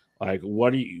draft?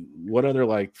 What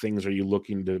other things are you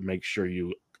looking to make sure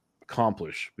you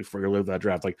accomplish before you live that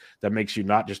draft? That makes you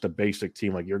not just a basic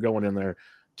team. You're going in there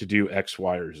to do X,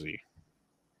 Y, or Z.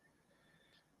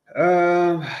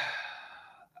 I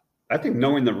think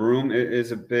knowing the room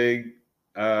is a big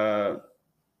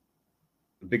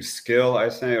skill, I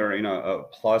say, or a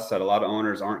plus that a lot of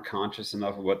owners aren't conscious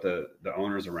enough of what the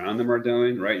owners around them are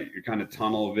doing. Right, you're kind of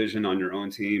tunnel vision on your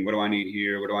own team. What do I need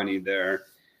here? What do I need there?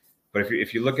 But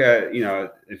if you look at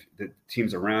if the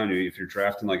teams around you, if you're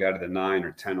drafting out of the 9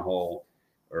 or 10 hole,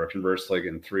 or conversely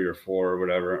in 3 or 4 or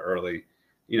whatever early,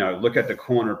 look at the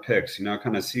corner picks.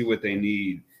 Kind of see what they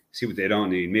need, see what they don't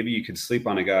need. Maybe you could sleep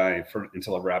on a guy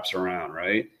until it wraps around,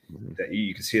 right? Mm-hmm. That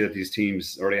you can see that these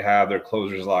teams already have their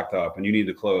closers locked up, and you need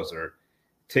the closer.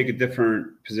 Take a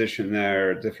different position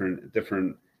there, different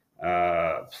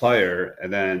player,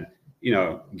 and then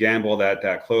gamble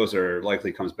that closer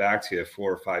likely comes back to you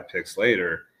 4 or 5 picks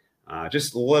later.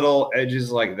 Just little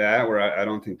edges like that where I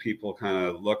don't think people kind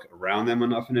of look around them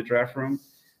enough in the draft room,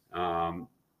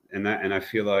 and I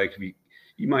feel like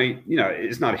you might,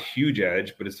 it's not a huge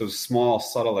edge, but it's those small,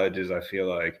 subtle edges. I feel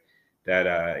like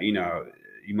that,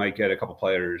 you might get a couple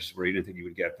players where you didn't think you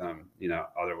would get them,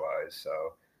 otherwise.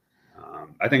 So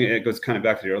I think it goes kind of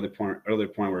back to the earlier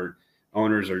point where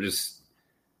owners are just,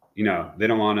 they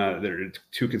don't want to, they're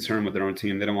too concerned with their own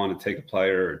team. They don't want to take a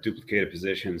player or duplicate a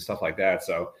position, stuff like that.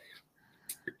 So,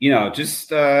 just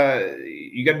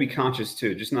you got to be conscious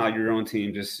too, just not your own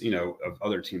team, just, of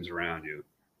other teams around you.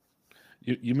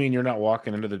 You mean you're not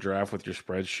walking into the draft with your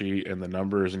spreadsheet and the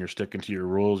numbers and you're sticking to your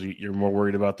rules? You're more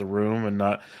worried about the room and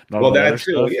not well, that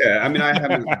too. Stuff? Yeah. I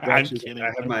haven't,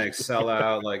 I have my Excel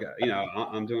out.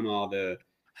 I'm doing all the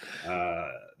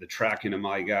tracking of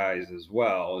my guys as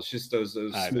well. It's just those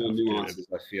small nuances.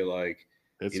 I feel like,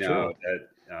 that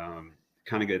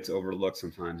kind of gets overlooked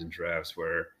sometimes in drafts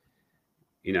where,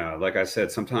 like I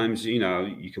said, sometimes,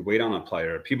 you could wait on a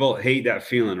player. People hate that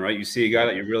feeling, right? You see a guy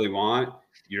that you really want.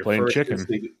 You're playing chicken.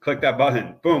 Click that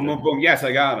button. Boom, boom, boom. Yes,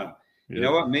 I got him. Yeah. You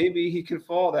know what? Maybe he can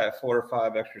fall that 4 or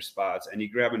 5 extra spots, and you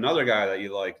grab another guy that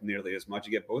you like nearly as much.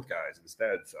 You get both guys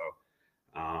instead. So,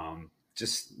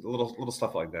 just little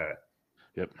stuff like that.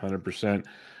 Yep, 100%.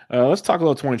 Let's talk a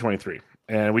little 2023.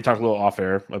 And we talked a little off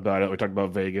air about it. We talked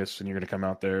about Vegas, and you're going to come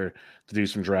out there to do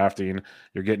some drafting.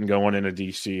 You're getting going into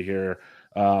DC here.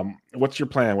 What's your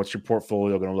plan? What's your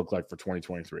portfolio going to look like for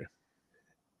 2023?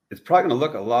 It's probably going to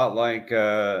look a lot like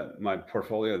my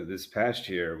portfolio this past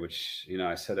year, which,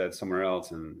 I said that somewhere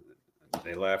else and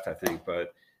they laughed, I think.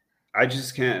 But I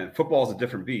just can't. Football is a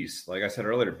different beast. Like I said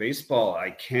earlier, baseball,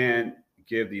 I can't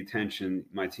give the attention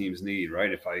my teams need,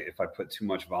 right? If I put too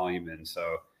much volume in.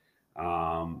 So,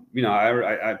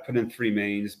 I put in 3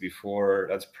 mains before.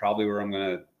 That's probably where I'm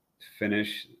going to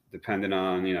finish, depending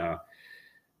on,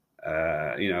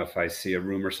 if I see a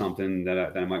room or something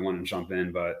that I might want to jump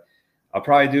in. But I'll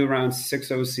probably do around 6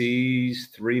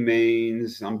 OCs, 3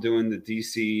 mains. I'm doing the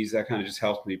DCs. That kind of just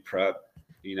helps me prep,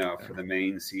 for the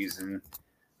main season,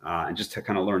 and just to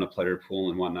kind of learn the player pool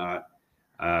and whatnot.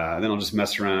 Then I'll just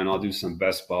mess around. I'll do some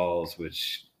best balls,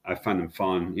 which I find them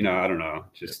fun. I don't know,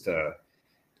 just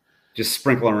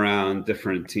sprinkling around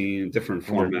different teams, different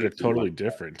formats. They're totally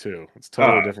different too. It's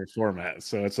totally different format.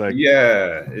 So it's like,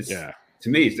 it's to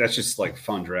me, that's just like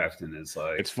fun drafting.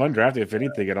 It's fun drafting. If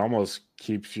anything, it almost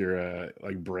keeps your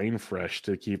like brain fresh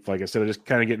to keep, like, instead of just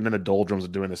kind of getting in the doldrums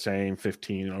of doing the same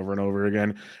 15 over and over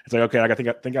again. It's like, okay, I got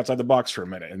to think outside the box for a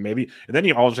minute, and then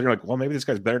you all of a sudden you're like, well, maybe this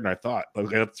guy's better than I thought.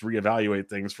 Like, let's reevaluate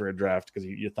things for a draft because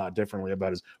you thought differently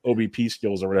about his OBP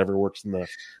skills or whatever works in the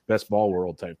best ball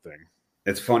world type thing.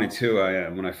 It's funny too.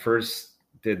 When I first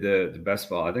did the best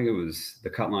ball, I think it was the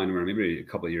cut line where maybe a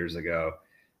couple of years ago.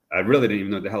 I really didn't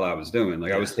even know what the hell I was doing.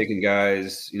 Like I was taking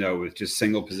guys, with just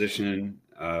single position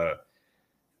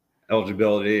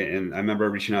eligibility. And I remember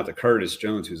reaching out to Curtis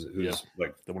Jones, who's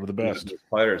like one of the best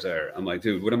players there. I'm like,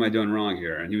 dude, what am I doing wrong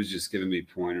here? And he was just giving me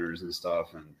pointers and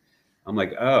stuff. And I'm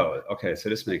like, oh, okay, so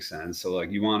this makes sense. So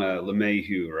like you want a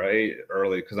LeMahieu, right?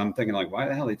 Early, because I'm thinking like, why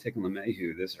the hell are they taking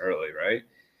LeMahieu this early, right?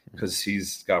 Because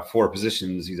he's got 4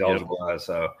 positions he's eligible as.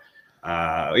 So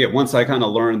once I kind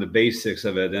of learned the basics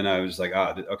of it, then I was like,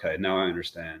 okay, now I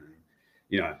understand.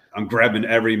 And, I'm grabbing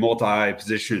every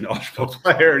multi-position eligible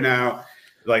player now.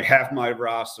 Like half my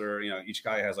roster, each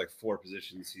guy has like 4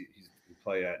 positions he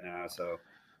play at now. So,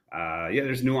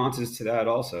 there's nuances to that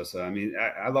also. So, I mean,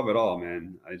 I love it all,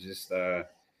 man. I just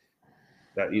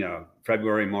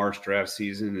February, March draft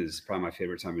season is probably my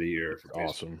favorite time of the year.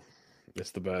 Awesome.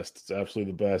 It's the best. It's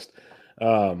absolutely the best.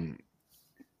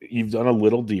 You've done a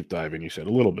little deep diving, you said,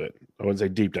 a little bit. I wouldn't say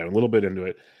deep dive, a little bit into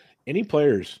it. Any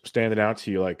players standing out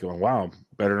to you like going, wow,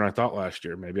 better than I thought last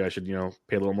year? Maybe I should,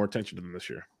 pay a little more attention to them this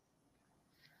year.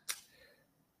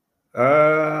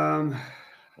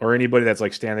 Or anybody that's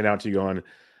like standing out to you going,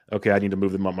 okay, I need to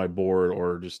move them up my board,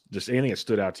 or just anything that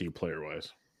stood out to you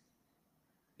player-wise.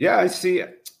 Yeah, I see.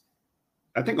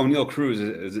 I think O'Neal Cruz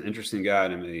is an interesting guy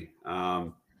to me.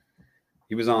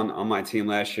 He was on my team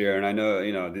last year, and I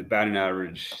know, the batting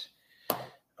average,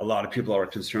 a lot of people are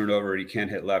concerned over. He can't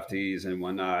hit lefties and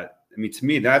whatnot. I mean, to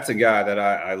me, that's a guy that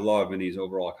I love in these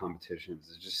overall competitions.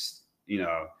 It's just,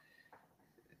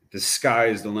 the sky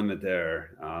is the limit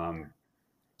there. And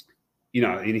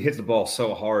he hits the ball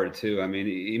so hard too. I mean,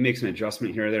 he makes an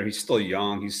adjustment here or there. He's still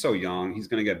young. He's so young. He's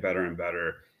going to get better and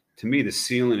better. To me, the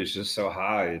ceiling is just so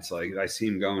high. It's like I see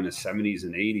him going to 70s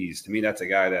and 80s. To me, that's a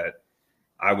guy that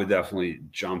I would definitely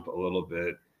jump a little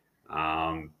bit.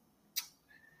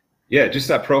 Just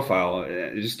that profile,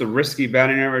 just the risky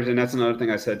batting average. And that's another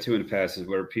thing I said too in the past is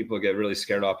where people get really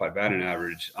scared off by batting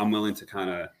average. I'm willing to kind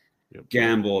of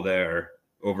gamble there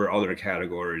over other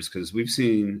categories because we've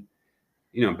seen,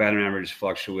 batting average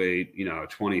fluctuate,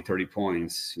 20, 30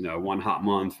 points, one hot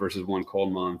month versus one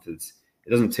cold month. It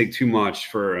doesn't take too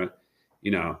much for a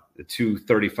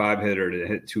 235 hitter to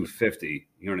hit 250.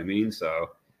 You know what I mean? So,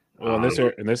 well,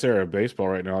 in this era of baseball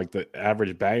right now, like the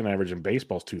average batting average in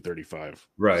baseball is 235.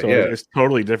 Right. So it's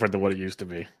totally different than what it used to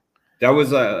be. That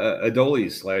was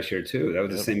Adolis last year too. That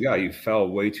was the same guy. You fell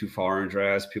way too far in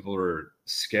drafts. People were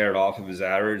scared off of his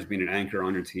average, being an anchor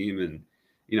on your team, and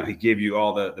he gave you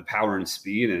all the power and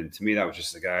speed. And to me, that was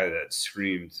just a guy that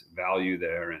screamed value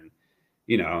there. And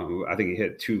I think he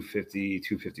hit 250,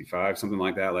 255, something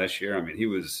like that last year. I mean, he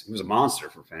was a monster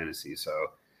for fantasy. So.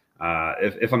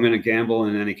 If I'm going to gamble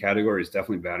in any category, it's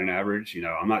definitely batting average.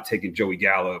 I'm not taking Joey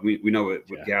Gallo. We know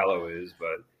what Gallo is,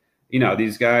 but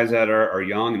these guys that are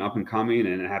young and up and coming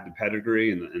and have the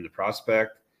pedigree and the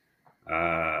prospect,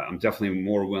 I'm definitely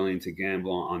more willing to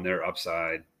gamble on their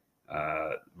upside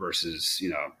versus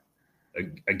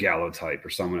a Gallo type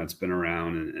or someone that's been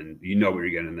around and what you're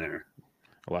getting there.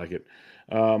 I like it.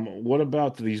 What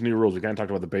about these new rules? We kind of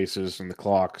talked about the bases and the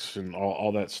clocks and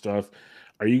all that stuff.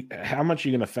 How much are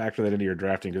you going to factor that into your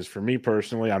drafting? Because for me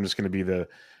personally, I'm just going to be the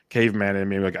caveman in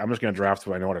me. Like, I'm just going to draft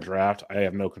who I know how to draft. I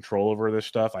have no control over this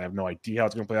stuff. I have no idea how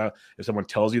it's going to play out. If someone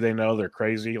tells you they know, they're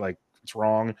crazy. Like, it's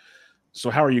wrong. So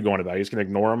how are you going about it? Are you just going to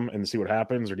ignore them and see what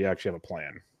happens, or do you actually have a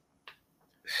plan?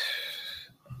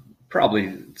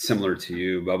 Probably similar to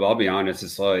you, but I'll be honest.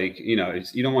 It's like, you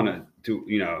don't want to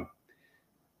do,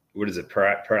 what is it?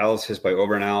 Paralysis by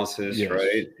overanalysis, yes.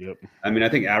 Right? Yep. I mean, I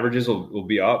think averages will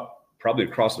be up probably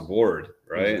across the board,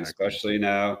 right? Exactly. Especially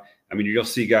now. I mean, you'll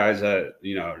see guys that,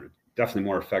 definitely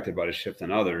more affected by the shift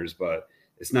than others, but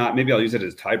it's not, maybe I'll use it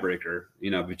as a tiebreaker,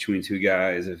 between two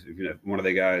guys. If one of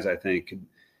the guys I think could,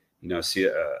 see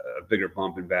a bigger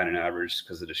bump in batting average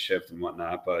because of the shift and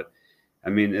whatnot. But I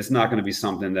mean, it's not going to be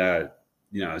something that,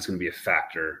 it's going to be a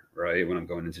factor, right? When I'm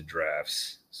going into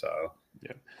drafts. So,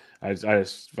 yeah, I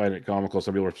just find it comical.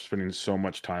 Some people are spending so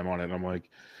much time on it. And I'm like,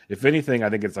 if anything, I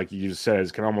think it's like you just said,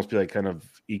 it can almost be like kind of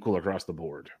equal across the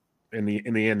board in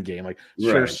the end game. Like,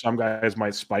 sure, some guys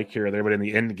might spike here or there, but in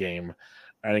the end game,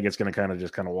 I think it's going to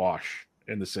kind of wash.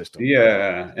 in the system.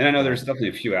 Yeah, and I know there's definitely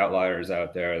a few outliers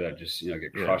out there that just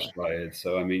get crushed by it.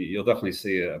 So I mean, you'll definitely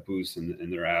see a boost in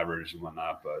their average and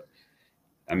whatnot, but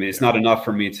I mean, it's not enough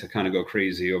for me to kind of go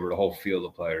crazy over the whole field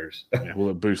of players.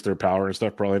 Will it boost their power and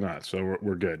stuff? Probably not. So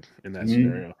we're good in that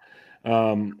scenario.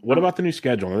 What about the new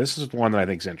schedule? Now, this is one that I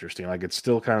think is interesting. Like, it's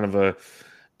still kind of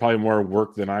probably more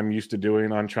work than I'm used to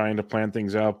doing on trying to plan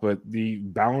things out, but the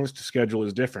balanced schedule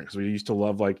is different because we used to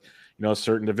love, like,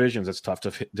 certain divisions. It's tough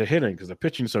to hit in because the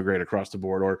pitching's so great across the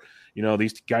board, or,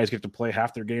 these guys get to play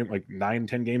half their game, like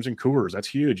 9-10 games in Coors. That's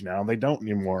huge now. They don't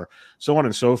anymore, so on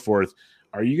and so forth.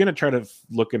 Are you going to try to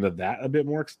look into that a bit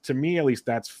more? To me, at least,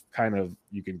 that's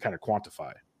you can kind of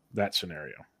quantify that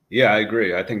scenario. Yeah, I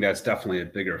agree. I think that's definitely a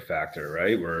bigger factor,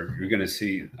 right? Where you're going to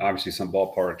see, obviously, some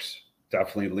ballparks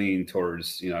definitely lean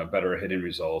towards, better hitting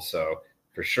results. So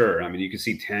for sure, I mean, you can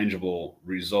see tangible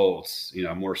results,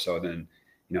 more so than,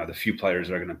 the few players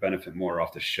that are going to benefit more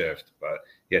off the shift. But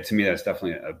yeah, to me, that's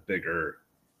definitely a bigger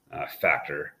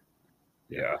factor.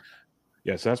 Yeah.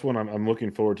 Yeah, so that's when I'm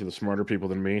looking forward to the smarter people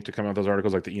than me to come out with those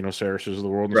articles, like the Sarises of the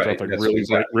world and Right, stuff,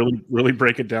 like really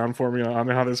break it down for me on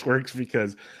how this works,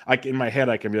 because in my head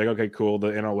I can be like, okay, cool, the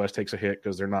NL West takes a hit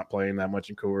because they're not playing that much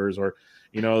in Coors, or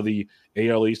the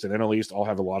AL East and NL East all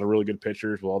have a lot of really good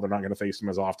pitchers. Well, they're not going to face them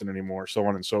as often anymore, so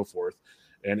on and so forth.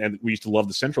 And we used to love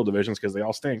the Central divisions because they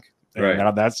all stink, and right. Now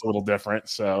that's a little different.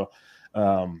 So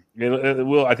it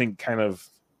will, I think, kind of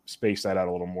space that out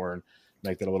a little more and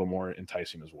make that a little more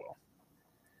enticing as well.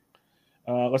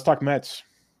 Let's talk Mets.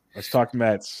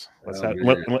 Unless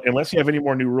you have any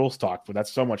more new rules talk, but that's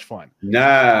so much fun.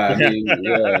 Nah, I mean,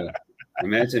 yeah. I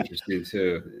mean, it's interesting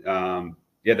too.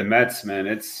 The Mets, man,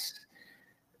 it's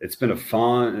been a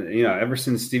fun, ever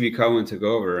since Stevie Cohen took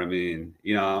over. I mean,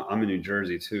 I'm in New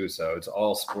Jersey too, so it's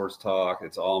all sports talk.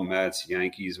 It's all Mets,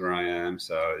 Yankees where I am.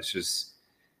 So it's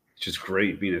just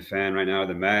great being a fan right now of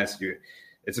the Mets.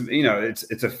 It's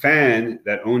a fan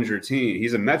that owns your team.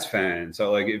 He's a Mets fan. So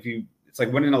like it's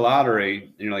like winning a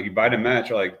lottery, like you buy the Mets,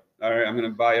 you're like, all right, I'm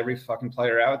going to buy every fucking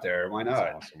player out there. Why not?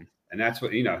 That's awesome. And that's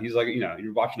what, he's like,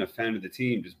 you're watching a fan of the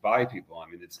team just buy people.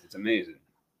 I mean, it's amazing.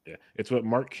 Yeah, it's what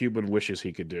Mark Cuban wishes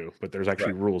he could do, but there's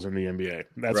actually rules in the NBA.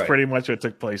 That's right. pretty much what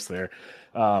took place there,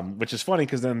 which is funny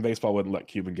because then baseball wouldn't let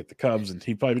Cuban get the Cubs, and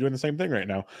he'd probably be doing the same thing right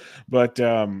now. But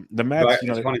the Mets,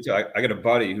 it's funny too. I got a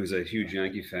buddy who's a huge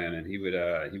Yankee fan, and he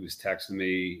was texting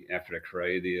me after the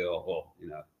Correa deal. Well,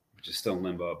 which is still in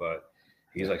limbo, but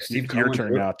he's like, Steve Cohen, your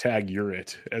turn now. Tag you're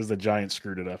it as the Giants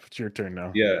screwed it up. It's your turn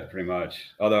now. Yeah, pretty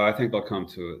much. Although I think they'll come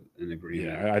to an agreement.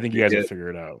 Yeah, I think you guys will figure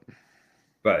it out.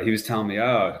 But he was telling me,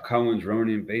 oh, Cohen's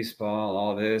ruining baseball,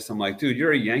 all this. I'm like, dude,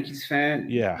 you're a Yankees fan?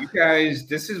 Yeah. You guys,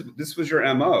 this was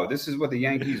your MO. This is what the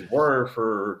Yankees were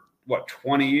for,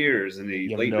 20 years in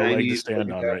the late 90s. Leg to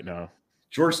stand on right now.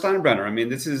 George Steinbrenner. I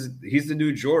mean, he's the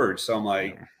new George. So I'm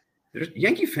like,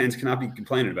 Yankee fans cannot be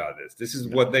complaining about this. This is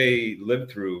what they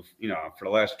lived through, for the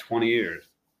last 20 years.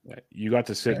 You got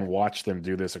to sit and watch them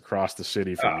do this across the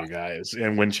city from you guys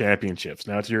and win championships.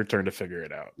 Now it's your turn to figure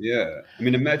it out. Yeah. I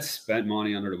mean, the Mets spent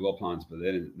money under the Wilpons, but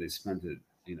they spent it,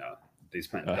 they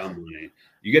spent dumb money.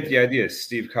 You get the idea.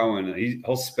 Steve Cohen,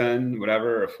 he'll spend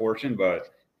whatever, a fortune, but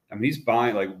I mean, he's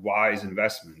buying like wise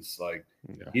investments. Like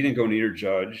he didn't go near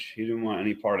Judge. He didn't want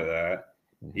any part of that.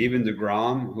 Mm-hmm. Even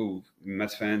DeGrom, who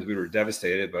Mets fans, we were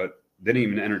devastated, but didn't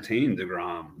even entertain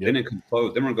DeGrom. Yep. They didn't come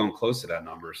close. They weren't going close to that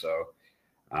number. So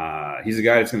he's a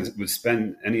guy would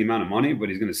spend any amount of money, but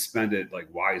he's going to spend it like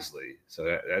wisely.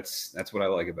 So that's what I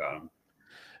like about him.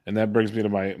 And that brings me to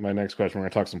my next question. We're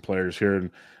going to talk some players here.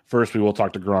 And first, we will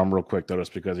talk to Grom real quick, though,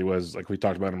 just because he was, like we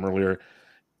talked about him earlier,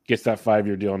 gets that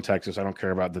 5-year deal in Texas. I don't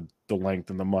care about the length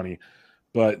and the money.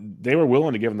 But they were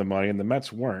willing to give him the money, and the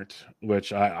Mets weren't,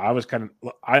 which I was kind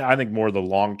of – I think more the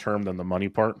long-term than the money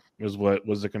part is what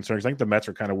was the concern. I think the Mets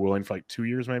are kind of willing for like 2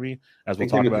 years maybe, as we'll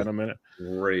talk about in a minute.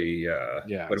 3,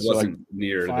 yeah. But it wasn't like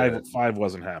near – 5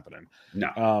 wasn't happening.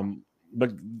 No.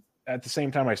 But at the same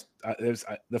time,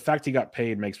 the fact he got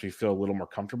paid makes me feel a little more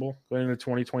comfortable going into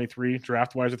 2023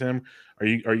 draft-wise with him. Are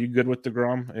you good with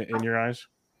DeGrom in your eyes?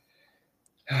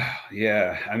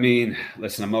 Yeah. I mean,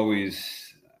 listen, I'm always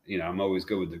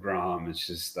good with DeGrom. It's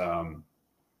just, I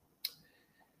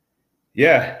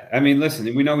mean,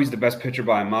 listen, we know he's the best pitcher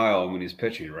by a mile when he's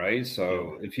pitching, right?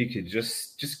 So if he could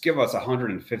just give us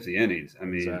 150 innings, I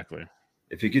mean, exactly.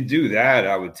 If he could do that,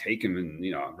 I would take him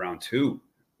in, round 2,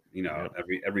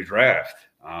 every draft.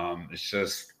 It's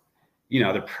just,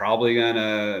 they're probably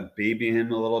gonna baby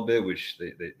him a little bit, which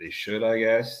they should, I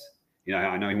guess.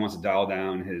 I know he wants to dial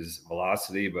down his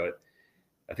velocity, but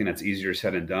I think that's easier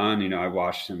said than done. I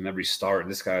watched him every start.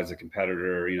 This guy's a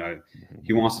competitor.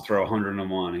 He wants to throw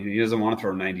 101. He doesn't want to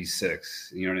throw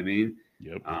 96. You know what I mean?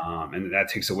 Yep. And that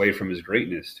takes away from his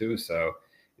greatness too. So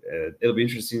it'll be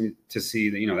interesting to see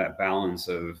that balance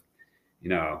of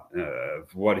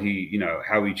of what he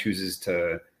how he chooses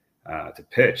to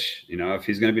pitch. If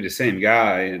he's going to be the same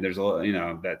guy, there's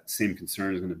a that same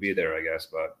concern is going to be there, I guess.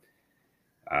 But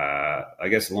I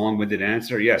guess long-winded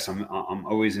answer, yes, I'm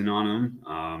always in on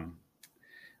him.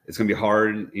 It's going to be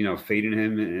hard, fading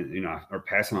him and or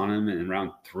passing on him in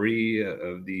round 3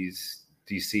 of these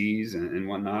DCs and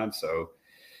whatnot. So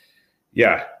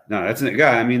yeah, no, that's a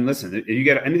guy. I mean, listen, if you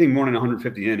get anything more than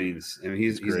 150 innings, I mean,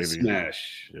 he's a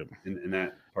smash in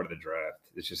that part of the draft.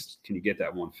 It's just, can you get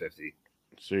that 150?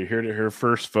 So you're here to hear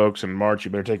first, folks. In March,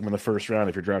 you better take him in the first round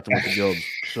if you're drafting with the Gildz.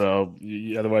 So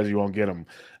otherwise, you won't get him.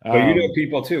 But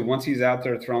people too. Once he's out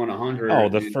there throwing 100. Oh,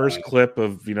 the first clip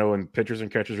of in pitchers and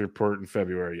catchers report in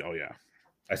February. Oh yeah,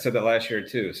 I said that last year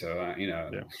too. So yeah,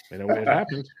 it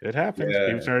happened. It happened.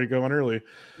 Yeah. He started going early.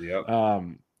 Yep.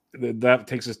 That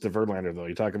takes us to Verlander, though.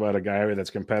 You talk about a guy that's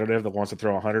competitive that wants to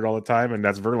throw 100 all the time, and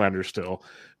that's Verlander still.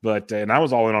 But and I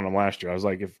was all in on him last year. I was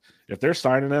like, if they're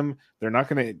signing him, they're not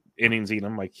going to innings eat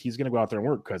him. Like, he's going to go out there and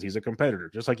work because he's a competitor,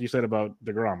 just like you said about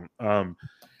DeGrom.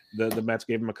 The Mets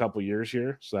gave him a couple years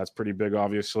here, so that's pretty big,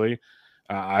 obviously.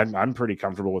 I'm pretty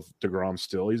comfortable with DeGrom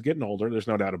still. He's getting older. There's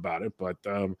no doubt about it. But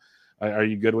are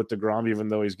you good with DeGrom, even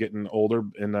though he's getting older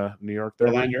in New York?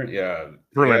 Verlander, yeah.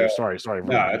 Verlander, sorry. Verlander,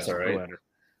 no, that's all right. Verlander.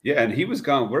 Yeah, and he was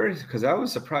gone. Where? Because I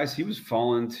was surprised he was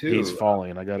falling too. He's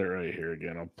falling. I got it right here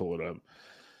again. I'll pull it up.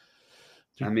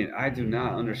 I mean, I do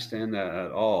not understand that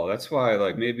at all. That's why,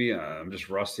 like, maybe I'm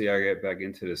just rusty. I get back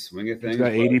into the swing of things. He's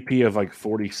got ADP of like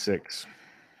 46.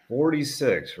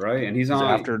 46, right? And he's on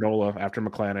after Nola, after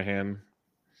McClanahan.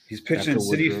 He's pitching in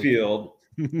Citi Field,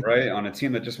 right, on a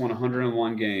team that just won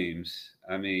 101 games.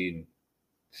 I mean,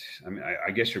 I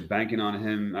guess you're banking on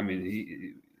him. I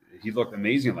mean, he looked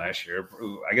amazing last year.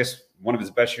 I guess one of his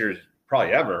best years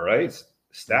probably ever, right?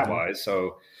 Stat-wise.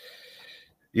 So,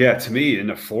 yeah, to me, in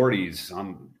the 40s,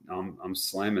 I'm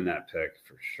slamming that pick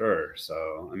for sure.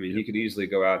 So, I mean, he could easily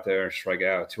go out there, strike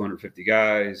out 250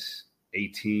 guys,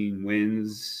 18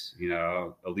 wins,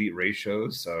 elite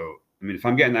ratios. So, I mean, if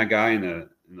I'm getting that guy in the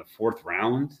 4th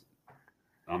round,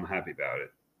 I'm happy about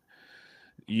it.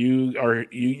 You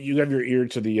have your ear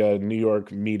to the New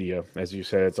York media, as you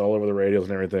said. It's all over the radios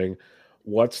and everything.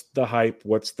 What's the hype?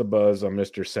 What's the buzz on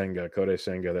Mr. Senga, Kodai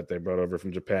Senga, that they brought over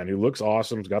from Japan? Who looks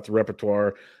awesome. He's got the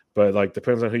repertoire, but like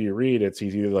depends on who you read.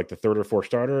 He's either like the 3rd or 4th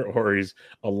starter, or he's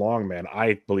a long man.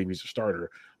 I believe he's a starter,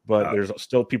 but there's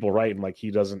still people writing like they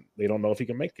don't know if he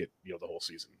can make it, the whole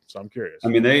season. So I'm curious. I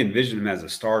mean, they envisioned him as a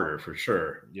starter for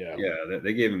sure. Yeah.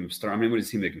 They gave him start. I mean, what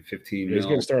is he making? 15 He's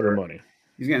getting starter money.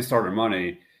 He's getting starter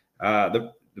money.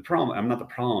 The problem, I'm not the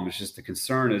problem. It's just the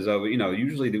concern is,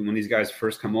 usually when these guys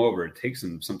first come over, it takes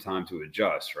them some time to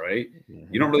adjust, right?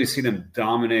 Mm-hmm. You don't really see them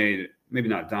dominate, maybe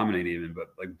not dominate even,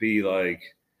 but like be like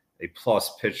a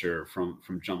plus pitcher from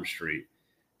Jump Street.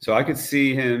 So I could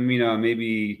see him,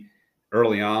 maybe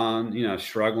early on,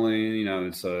 struggling.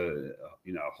 It's a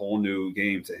whole new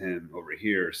game to him over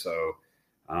here. So,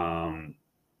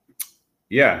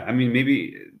 yeah, I mean,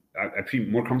 maybe I'd be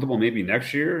more comfortable maybe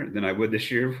next year than I would this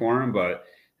year for him. But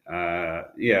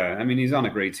yeah, I mean, he's on a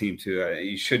great team too.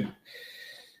 He should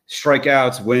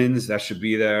strikeouts, wins, that should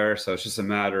be there. So it's just a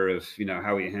matter of,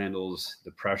 how he handles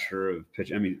the pressure of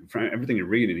pitch. I mean, from everything you're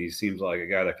reading, he seems like a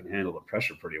guy that can handle the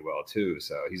pressure pretty well too.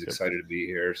 So he's excited to be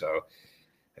here. So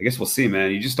I guess we'll see,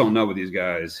 man. You just don't know with these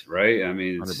guys, right? I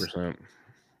mean,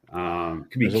 100%.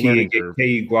 Could be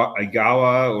Kei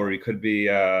Igawa, or he could be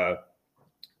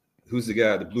who's the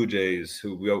guy, the Blue Jays,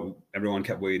 who everyone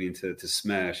kept waiting to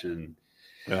smash. And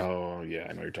oh yeah,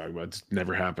 I know what you're talking about. It's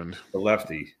never happened. The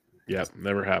lefty. Yeah,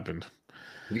 never happened.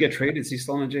 Did he get traded? Is he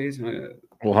still on the Jays?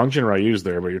 Well, Hungjin Ryu's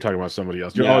there, but you're talking about somebody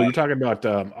else. Yeah. Oh, you're talking about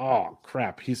oh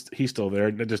crap, he's still there.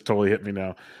 It just totally hit me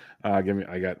now. I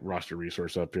got roster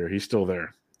resource up here. He's still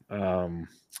there.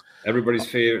 Everybody's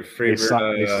favorite.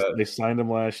 They signed him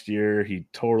last year. He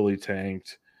totally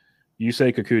tanked. You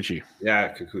say Kikuchi.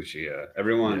 Yeah, Kikuchi. Yeah,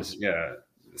 everyone's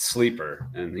sleeper,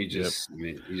 and he just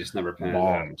he just never panned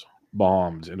out.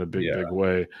 Bombed in a big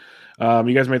way.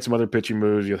 You guys made some other pitching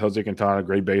moves. You have Jose Quintana,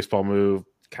 great baseball move,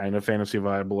 kind of fantasy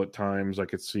viable at times. I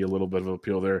could see a little bit of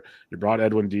appeal there. You brought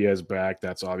Edwin Diaz back.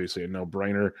 That's obviously a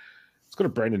no-brainer. Let's go to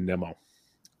Brandon Nimmo.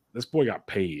 This boy got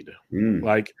paid.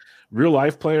 Like real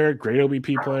life player, great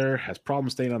OBP player, has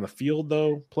problems staying on the field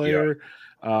though. Player,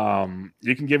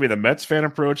 You can give me the Mets fan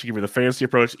approach, you give me the fantasy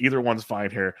approach. Either one's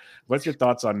fine here. What's your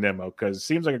thoughts on Nimmo? Because it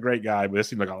seems like a great guy, but it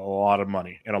seems like a lot of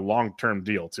money and a long-term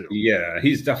deal too. Yeah,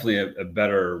 he's definitely a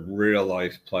better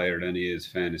real-life player than he is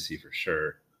fantasy for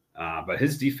sure. But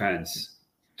his defense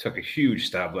took a huge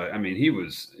step. I mean, he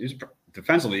was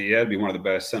defensively, he had to be one of the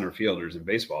best center fielders in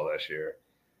baseball this year.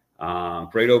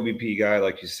 Great OBP guy,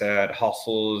 like you said.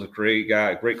 Hustles, great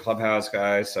guy, great clubhouse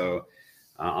guy. So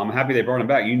I'm happy they brought him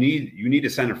back. You need a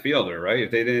center fielder, right? If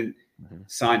they didn't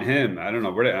sign him, I don't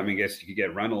know where. I guess you could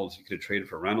get Reynolds. You could have traded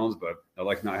for Reynolds, but I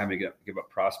like not having to give up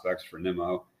prospects for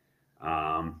Nimmo.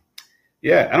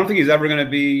 Yeah, I don't think he's ever going to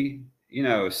be,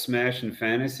 smashing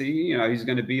fantasy. He's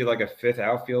going to be like a fifth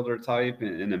outfielder type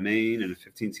in the main and a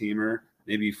 15-teamer,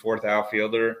 maybe fourth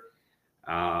outfielder.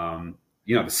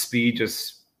 The speed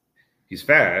he's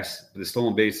fast, but the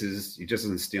stolen bases, he just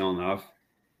doesn't steal enough.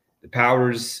 The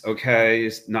power's okay.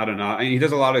 It's not enough. He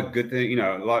does a lot of good things, a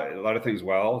lot of things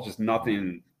well, just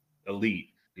nothing elite,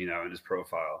 in his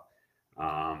profile.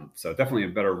 So definitely a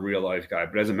better real life guy.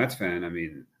 But as a Mets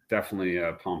fan, definitely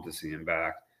pumped to see him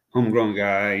back. Homegrown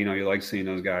guy, you like seeing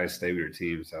those guys stay with your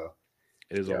team. So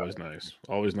it is always nice.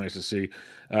 Always nice to see.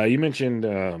 You mentioned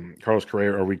Carlos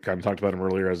Correa, or we kind of talked about him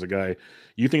earlier as a guy.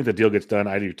 You think the deal gets done?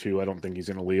 I do too. I don't think he's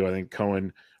going to leave. I think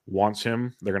Cohen wants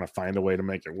him. They're going to find a way to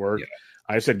make it work. Yeah.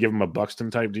 I said give him a Buxton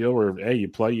type deal where, hey, you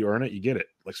play, you earn it, you get it.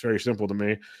 Like, it's very simple to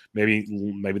me. Maybe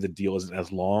the deal isn't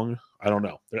as long. I don't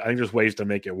know. I think there's ways to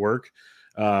make it work.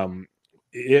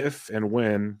 If and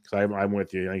when, because I'm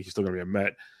with you, I think he's still going to be a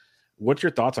Met. What's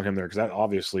your thoughts on him there? Because that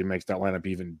obviously makes that lineup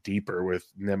even deeper with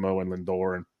Nimmo and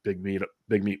Lindor and Big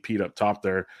Meat Pete up top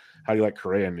there. How do you like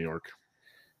Correa in New York?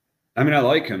 I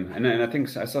like him, and I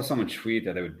think I saw someone tweet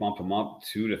that they would bump him up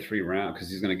 2 to 3 rounds because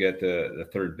he's going to get the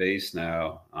third base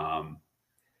now. I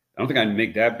don't think I'd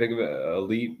make that big of a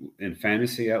leap in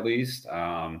fantasy, at least.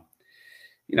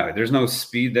 There's no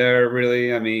speed there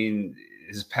really.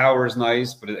 His power is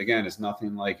nice, but again, it's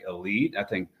nothing like elite. I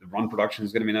think the run production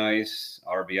is going to be nice.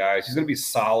 RBIs, he's going to be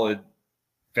solid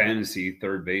fantasy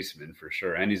third baseman for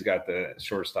sure, and he's got the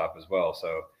shortstop as well.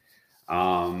 So.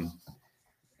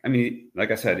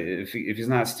 Like I said, if he's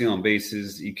not stealing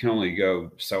bases, you can only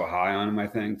go so high on him, I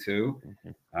think, too.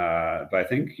 But I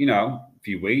think, if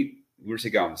you wait, where's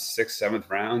he going? 6th, 7th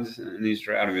rounds in these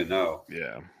drafts? I don't even know.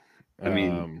 Yeah.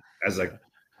 As like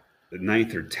the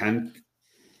 9th or 10th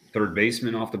third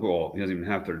baseman off the ball, he doesn't even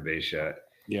have third base yet.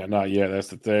 Yeah, not yet. That's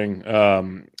the thing.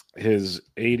 His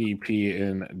ADP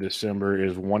in December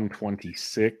is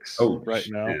 126 right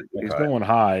now. Man, he's going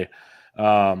high.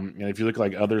 And if you look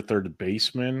like other third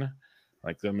basemen,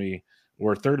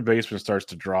 where third baseman starts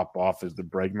to drop off is the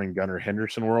Bregman, Gunnar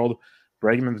Henderson world.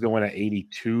 Bregman's going at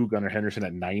 82, Gunnar Henderson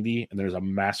at 90, and there's a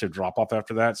massive drop off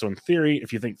after that. So in theory,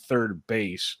 if you think third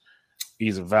base,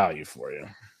 he's a value for you.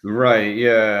 Right.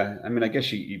 Yeah. I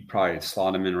guess you probably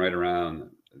slot him in right around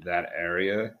that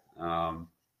area.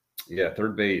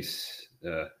 Third base,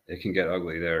 it can get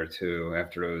ugly there too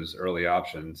after those early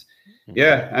options.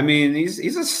 Yeah,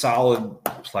 he's a solid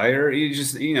player. He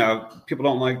just, people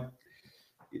don't like.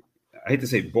 I hate to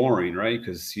say boring, right?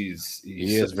 Because he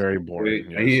is very boring.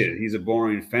 Yes. He is. He's a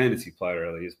boring fantasy player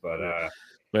at least, but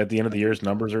at the end of the year, his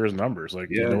numbers are his numbers.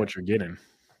 You know what you're getting.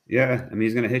 Yeah,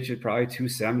 he's going to hit you probably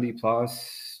 270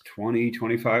 plus, 20,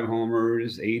 25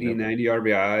 homers, 80, 90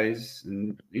 RBIs,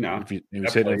 and if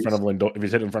he's hitting in front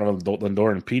of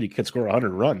Lindor and Pete, he could score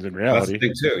 100 runs in reality. That's the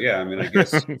thing too. Yeah, I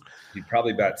guess he'd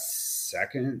probably bat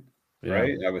second,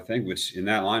 right? I would think, which in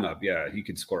that lineup, he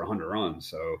could score 100 runs.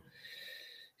 So,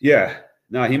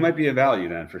 he might be a value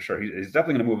then for sure. He's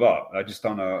definitely going to move up. I just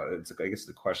don't know. I guess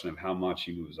the question of how much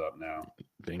he moves up now,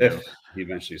 if he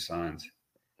eventually signs.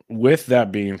 With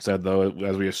that being said, though,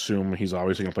 as we assume he's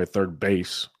obviously going to play third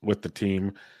base with the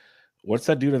team, what's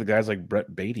that do to the guys like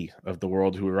Brett Beatty of the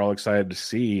world who we're all excited to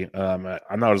see? I'm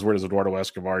not as worried as Eduardo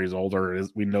Escobar. He's older.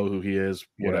 We know who he is,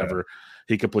 whatever. Yeah.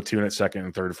 He could platoon at second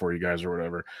and third for you guys or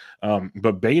whatever.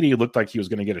 But Beatty looked like he was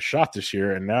going to get a shot this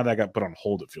year, and now that got put on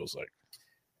hold, it feels like.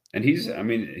 And he's, I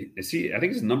think he's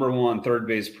the number one third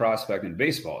base prospect in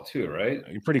baseball too, right?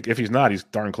 If he's not, he's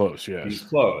darn close. Yeah, he's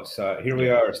close. Here we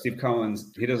are. Steve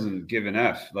Cohen's. He doesn't give an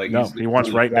F. He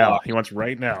wants right now. He wants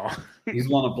right now. He's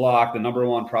won a block, the number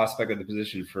one prospect at the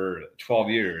position for 12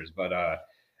 years. But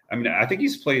I think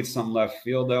he's played some left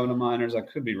field though in the minors. I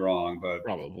could be wrong, but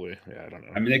probably. Yeah, I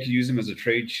don't know. They could use him as a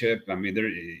trade chip.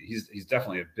 He's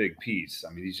definitely a big piece.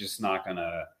 He's just not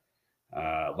gonna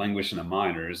languish in the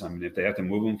minors. If they have to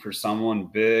move him for someone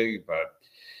big, but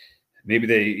maybe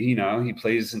he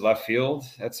plays in left field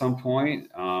at some point.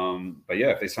 But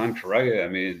if they sign Correa,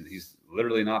 he's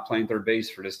literally not playing third base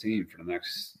for this team for the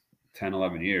next 10,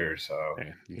 11 years. So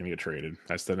hey, you're gonna get traded.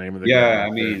 That's the name of the game. I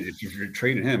mean, if you're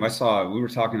trading him, we were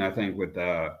talking, I think, with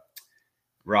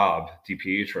Rob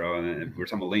DiPietro, and we were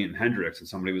talking about Leighton Hendricks, and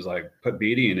somebody was like, put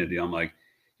Beatty in a deal. I'm like,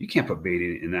 you can't put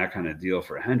Beatty in that kind of deal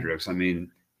for Hendricks. I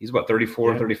mean, he's about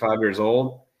 34, 35 years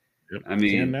old. Yep. I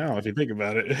mean, you can now if you think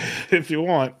about it, if you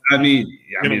want. I mean,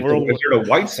 if you're the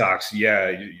White Sox,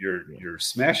 you're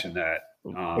smashing that.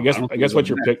 I guess what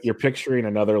you're picturing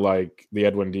another like the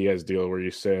Edwin Diaz deal where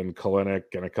you send Kalenic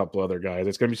and a couple other guys.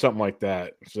 It's going to be something like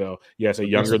that. So yes,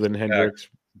 younger than Hendricks.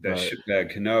 That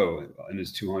shitbag Cano and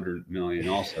his $200 million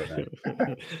also.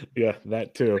 Then. Yeah,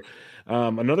 that too.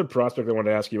 Another prospect I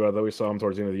wanted to ask you about, though we saw him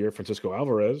towards the end of the year, Francisco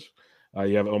Alvarez.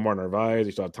 You have Omar Narvaez.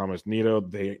 You saw Thomas Nido.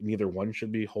 Neither one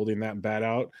should be holding that bat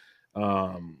out.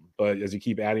 But as you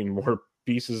keep adding more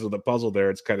pieces of the puzzle there,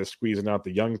 it's kind of squeezing out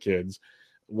the young kids.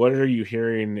 What are you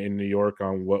hearing in New York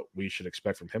on what we should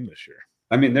expect from him this year?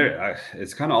 I mean,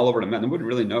 it's kind of all over the map. Nobody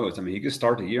really knows. I mean, he could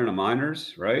start the year in the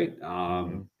minors, right?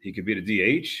 He could be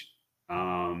the DH.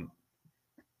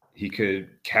 He could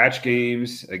catch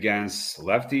games against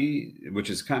lefty, which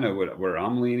is kind of where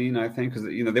I'm leaning, I think, because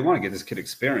they want to get this kid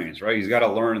experience, right? He's got to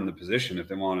learn in the position if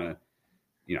they want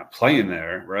to, play him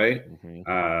there, right?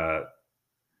 Mm-hmm.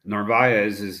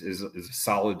 Narvaez is a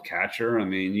solid catcher. I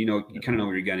mean, you kind of know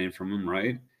what you're getting from him,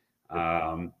 right?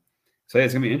 So yeah,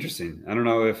 it's gonna be interesting. I don't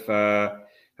know if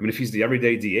if he's the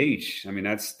everyday DH. I mean,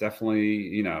 that's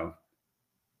definitely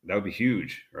that would be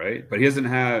huge, right? But he doesn't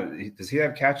have. Does he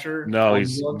have catcher? No,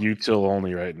 he's util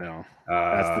only right now.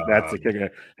 That's the kicker.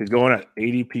 He's going at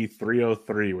ADP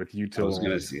 303 with util. I was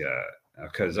gonna see,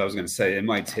 because I was gonna say it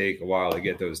might take a while to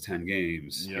get those 10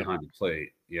 games behind the plate.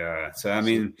 Yeah, so I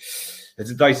mean, it's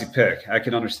a dicey pick. I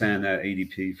can understand that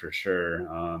ADP for sure.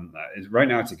 Right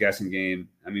now, it's a guessing game.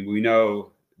 I mean, we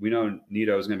know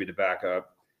Nido is going to be the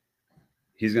backup.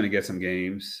 He's going to get some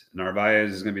games.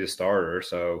 Narvaez is going to be the starter.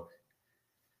 So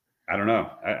I don't know.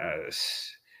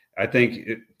 I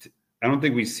don't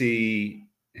think we see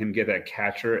him get that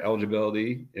catcher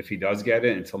eligibility if he does get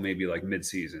it until maybe like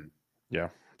mid-season. Yeah.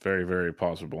 Very, very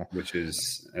possible.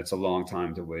 That's a long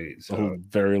time to wait. So a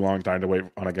very long time to wait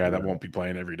on a guy that won't be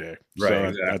playing every day. Right, so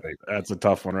exactly. That's a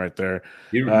tough one right there.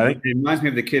 It reminds me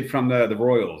of the kid from the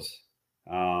Royals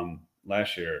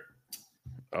last year.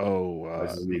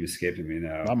 This is even escaping me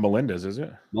now. Not Melendez, is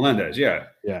it? Melendez, yeah.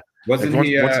 Yeah. Wasn't like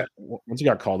he? Once he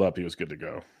got called up, he was good to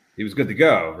go. He was good to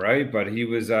go, right? But he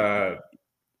was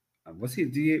was he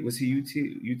a DH? Was he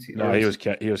UT? No, he was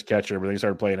catcher, but then he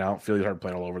started playing outfield. He started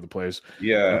playing all over the place.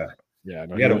 Yeah. Yeah.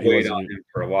 No, he had to wait on him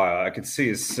for a while. I could see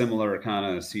a similar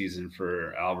kind of season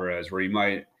for Alvarez where he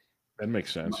might. That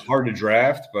makes sense. Hard to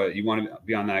draft, but you want to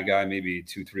be on that guy maybe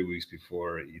 2-3 weeks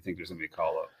before you think there's going to be a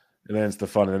call up. And then it's the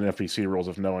fun in FEC rules.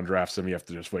 If no one drafts him, you have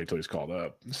to just wait till he's called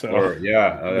up. So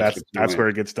that's where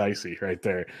it gets dicey right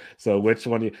there. So which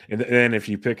one and then if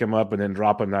you pick him up and then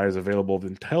drop him now he's available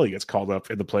until he gets called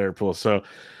up in the player pool. So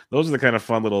those are the kind of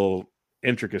fun little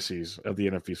intricacies of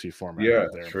the NFBC format. Yeah, right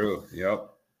there. True.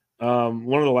 Yep.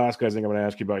 One of the last guys I think I'm going to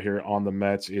ask you about here on the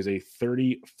Mets is a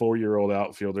 34-year-old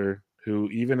outfielder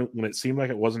who, even when it seemed like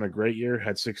it wasn't a great year,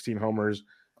 had 16 homers,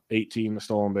 18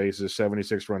 stolen bases,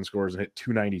 76 run scores, and hit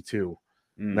 292.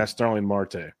 And that's Starling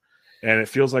Marte. And it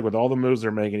feels like with all the moves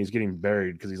they're making, he's getting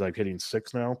buried because he's like hitting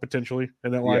 6 now potentially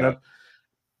in that lineup.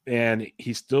 Yeah. And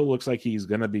he still looks like he's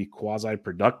going to be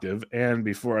quasi-productive. And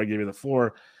before I give you the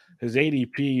floor, his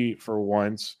ADP for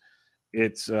once,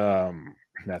 it's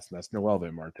that's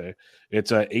Noelve Marte.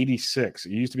 It's 86.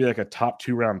 He used to be like a top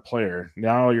 2-round player.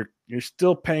 Now you're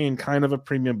still paying kind of a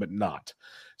premium, but not.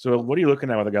 So what are you looking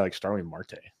at with a guy like Starling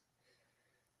Marte?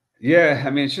 Yeah, I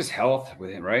mean, it's just health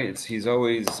with him, right? He's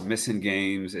always missing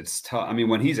games. It's tough. I mean,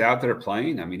 when he's out there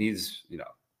playing, I mean, he's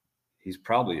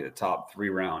probably a top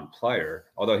 3-round player,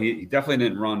 although he definitely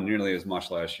didn't run nearly as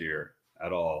much last year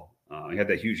at all. He had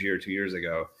that huge year 2 years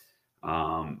ago.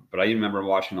 But I even remember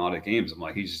watching all the games. I'm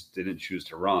like, he just didn't choose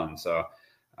to run. So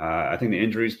I think the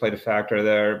injuries played a factor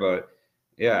there. But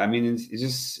yeah, I mean, he's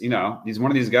just, he's one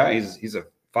of these guys. He's a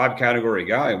 5-category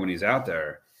guy when he's out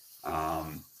there.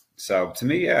 So to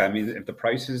me, yeah, I mean, if the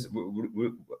price is,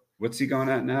 what's he going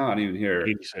at now? I didn't even hear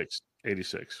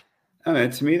 86. I mean,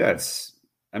 to me, that's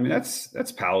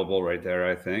palatable right there.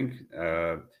 I think,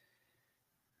 I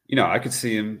could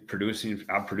see him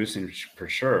outproducing for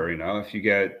sure. If you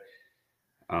get,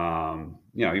 even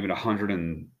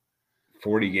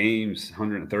 140 games,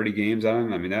 130 games on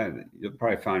him, I mean, that you'll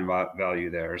probably find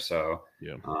value there. So,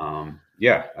 yeah,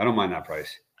 I don't mind that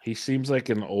price. He seems like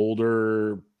an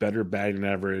older, better batting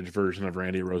average version of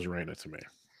Randy Rosarena to me.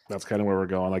 That's kind of where we're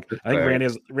going. Like, That's I think fair.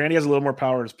 Randy has a little more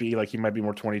power and speed. Like, he might be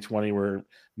more 2020. We're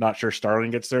not sure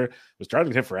Starling gets there. But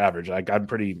Starling's hit for average. I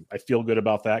feel good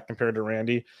about that compared to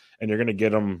Randy. And you're going to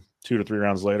get him 2 to 3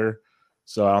 rounds later.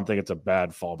 So I don't think it's a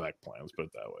bad fallback plan. Let's put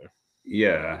it that way.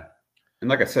 Yeah. And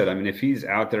like I said, I mean, if he's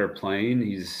out there playing,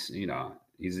 he's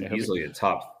easily a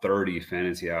top 30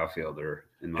 fantasy outfielder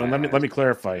in my And eyes. let me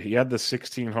clarify. He had the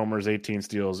 16 homers, 18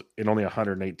 steals in only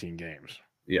 118 games.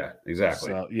 Yeah, exactly.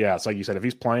 So, yeah, it's like you said, if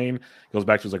he's playing, goes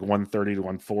back to his like 130 to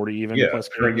 140 even. Yeah, plus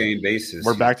per game basis.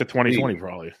 We're back to 2020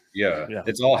 probably. Yeah,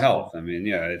 it's all health. I mean,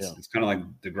 it's kind of like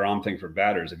the Grom thing for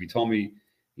batters. If you told me,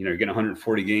 you're getting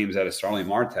 140 games out of Starling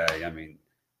Marte, I mean,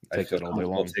 I feel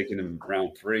comfortable taking him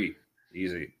round 3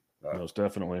 easy. Most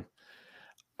definitely.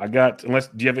 Do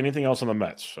you have anything else on the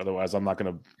Mets? Otherwise, I'm not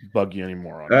going to bug you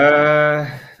anymore on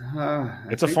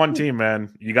it. It's a fun team,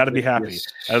 man. You got to be happy.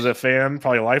 As a fan,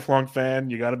 probably a lifelong fan,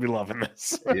 you got to be loving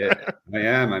this. Yeah, I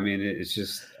am. I mean, it's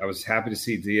just, I was happy to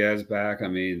see Diaz back. I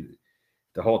mean,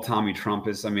 the whole Tommy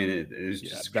Trumpus, I mean, it was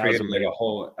just created like a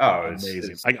whole,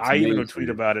 amazing. I even would tweet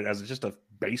about it as just a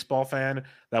baseball fan.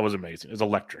 That was amazing. It was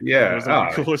electric. Yeah. It was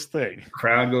like the coolest thing.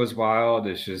 Crowd goes wild.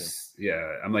 It's just,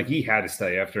 I'm like, he had to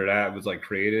stay after that. It was like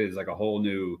created. It's like a whole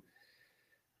new,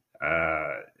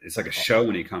 it's like a show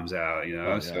when he comes out,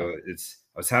 So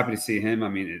I was happy to see him. I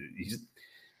mean, it'd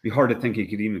be hard to think he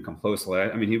could even come close to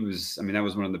that. I mean, that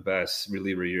was one of the best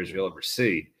reliever years you'll ever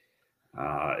see.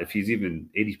 If he's even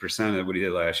 80% of what he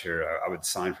did last year, I would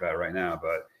sign for that right now.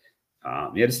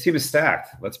 But this team is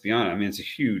stacked. Let's be honest. I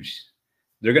mean,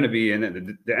 they're going to be in it.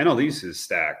 The NL East is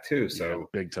stacked too. So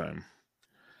big time.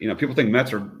 People think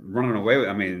Mets are running away with.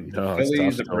 I mean, the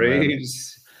Phillies, the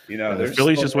Braves. The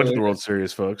Phillies just went to the World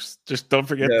Series, folks. Just don't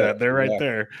forget that they're right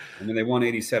there. I mean, they won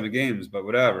 87 games, but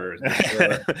whatever.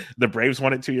 The Braves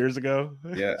won it 2 years ago.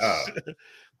 Yeah.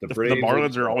 The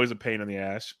Marlins are always a pain in the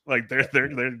ass. Like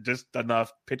they're just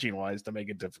enough pitching wise to make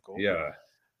it difficult. Yeah,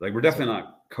 like we're definitely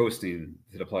not coasting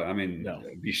to the play. I mean,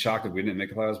 I'd be shocked if we didn't make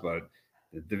the playoffs, but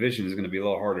the division is going to be a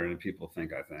little harder than people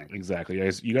think. I think exactly.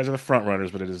 You guys are the front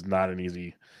runners, but it is not an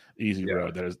easy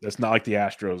road. That's not like the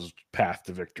Astros' path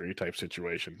to victory type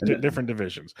situation. Different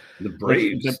divisions. The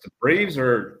Braves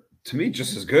are to me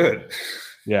just as good.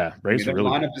 Yeah, Braves are really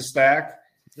lineup good. Is stacked.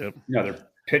 Yep. Their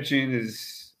pitching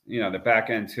is. The back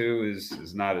end too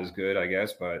is not as good, I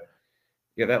guess, but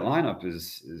that lineup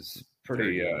is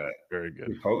pretty very good,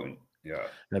 pretty potent. Yeah.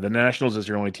 Now the Nationals is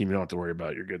your only team you don't have to worry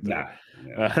about. You're good there.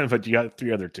 But you got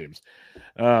 3 other teams.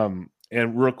 And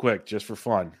real quick, just for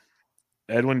fun,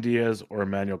 Edwin Diaz or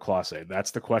Emmanuel Clase?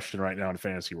 That's the question right now in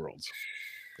fantasy worlds.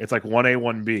 It's like 1A,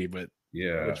 1B, but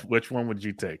which one would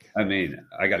you take? I mean,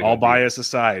 I got all bias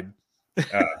aside.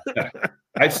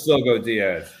 I'd still go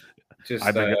Diaz.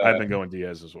 I've been going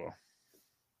Diaz as well.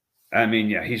 I mean,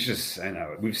 he's just, I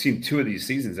know we've seen 2 of these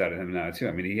seasons out of him now too.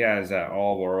 I mean, he has that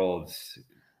all world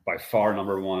by far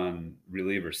 #1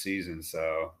 reliever season.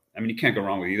 So, I mean, you can't go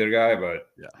wrong with either guy, but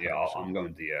I'm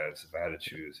going Diaz if I had to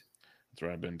choose. That's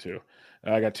where I've been too.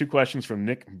 I got 2 questions from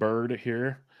Nick Bird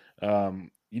here.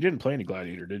 You didn't play any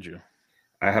Gladiator, did you?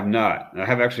 I have not. I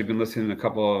have actually been listening to a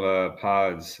couple of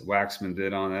pods Waxman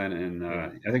did on that, and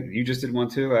I think you just did one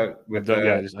too. I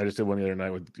just did one the other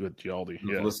night with Gialdi.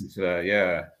 Yeah, listen to that.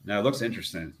 Yeah, no, it looks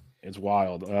interesting. It's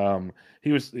wild.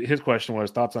 His question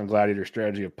was thoughts on Gladiator's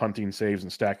strategy of punting saves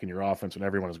and stacking your offense when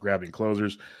everyone is grabbing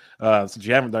closers. Since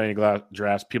you haven't done any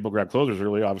drafts, people grab closers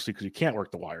early, obviously, because you can't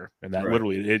work the wire, and that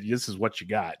literally this is what you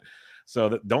got.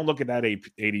 So don't look at that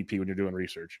ADP when you're doing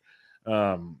research.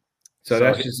 So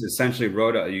that's just essentially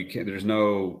roto. You can't. There's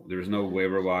no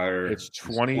waiver wire. It's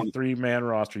 23-man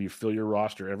roster. You fill your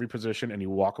roster every position, and you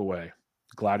walk away.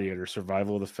 Gladiator,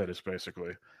 survival of the fittest,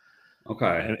 basically.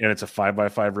 Okay. And it's a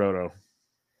 5x5 roto. I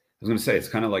was going to say it's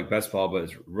kind of like best ball, but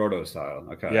it's roto style.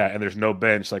 Okay. Yeah, and there's no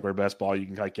bench like where best ball you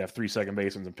can you have 3 second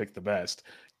basemans and pick the best.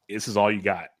 This is all you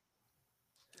got.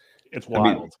 It's wild.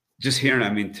 I mean, just hearing.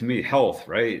 I mean, to me, health,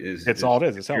 right? It's all it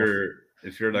is. It's health.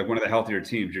 If you're like one of the healthier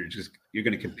teams, you're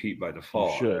going to compete by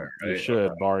default. You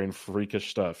should, barring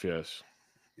freakish stuff. Yes.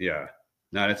 Yeah.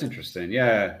 No, that's interesting.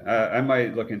 Yeah, I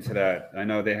might look into that. I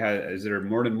know they had. Is there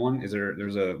more than one?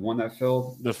 There's a one that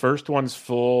filled? The first one's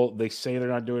full. They say they're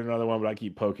not doing another one, but I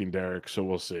keep poking Derek, so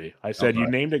we'll see. I said you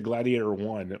named it Gladiator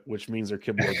 1, which means there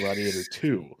could be a Gladiator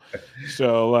 2.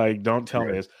 So don't tell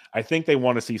me this. I think they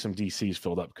want to see some DCs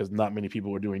filled up because not many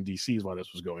people were doing DCs while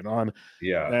this was going on.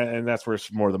 Yeah, and that's where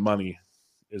more of the money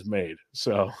is made.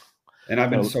 So, and I've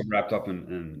been so wrapped up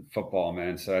in football,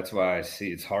 man. So that's why I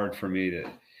see it's hard for me to.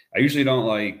 I usually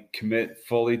don't commit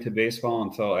fully to baseball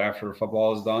until after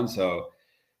football is done. So,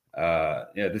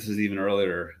 this is even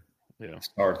earlier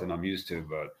start than I'm used to.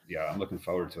 But yeah, I'm looking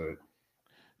forward to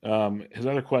it. His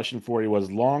other question for you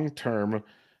was long term,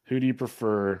 who do you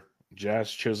prefer,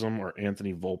 Jazz Chisholm or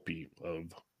Anthony Volpe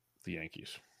of the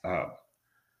Yankees?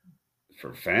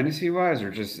 For fantasy wise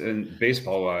or just in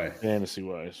baseball wise? Fantasy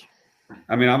wise.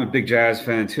 I mean, I'm a big Jazz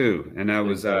fan too, and that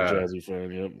was Jazzy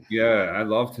fan. Yep. Yeah, I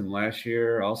loved him last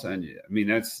year. Also, and I mean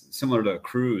that's similar to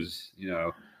Cruz.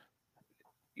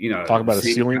 Talk about a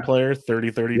ceiling player,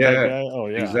 30-30 type guy. Oh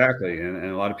yeah, exactly. And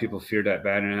a lot of people fear that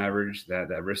batting average, that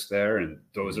risk there, and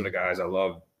those are the guys I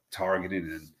love targeting,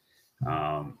 and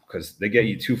because they get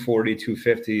you 240,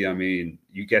 250. I mean,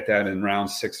 you get that in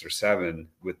round 6 or 7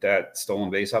 with that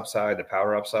stolen base upside, the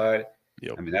power upside.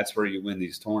 Yep. I mean, that's where you win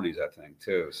these tourneys, I think,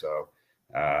 too. So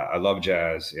I love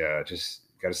Jazz. Yeah, just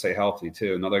got to stay healthy,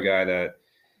 too. Another guy that,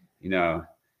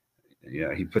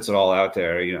 he puts it all out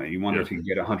there. You wonder if he can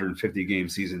get a 150-game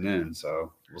season in.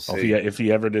 So we'll see. If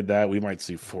he ever did that, we might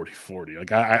see 40-40.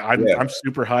 Like I'm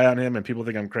super high on him, and people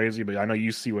think I'm crazy, but I know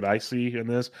you see what I see in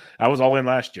this. I was all in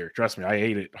last year. Trust me, I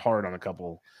ate it hard on a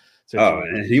couple situations.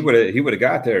 Oh, and he would have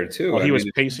got there too. Well, he was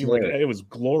pacing like it was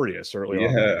glorious early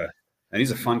on. Yeah. And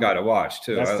he's a fun guy to watch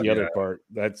too. That's the other part.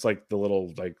 That's like the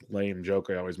little lame joke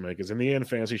I always make is in the end,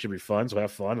 fantasy should be fun. So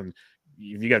have fun. And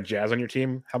if you got Jazz on your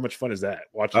team, how much fun is that?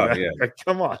 Watching that? Yeah. Like,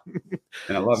 come on.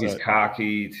 And I love he's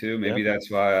cocky too. Maybe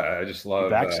that's why I just love. He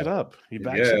backs it up. He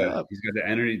backs it up. He's got the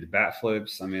energy, the bat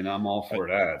flips. I mean, I'm all for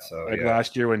that. So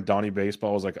last year when Donnie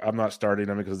Baseball was like, I'm not starting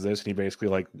him because of this, and he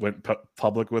basically went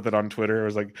public with it on Twitter. It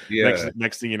was like,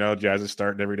 next thing you know, Jazz is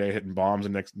starting every day hitting bombs,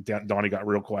 and Donnie got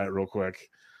real quiet real quick.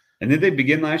 And did they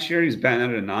begin last year? He's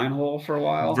batting at a 9-hole for a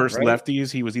while. Versus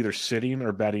lefties, he was either sitting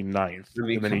or batting 9th. I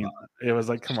mean, and then it was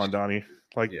like, come on, Donnie.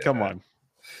 Come on.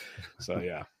 So,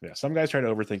 yeah. Some guys try to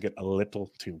overthink it a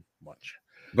little too much.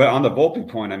 But on the Volpe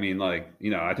point, I mean, I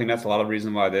think that's a lot of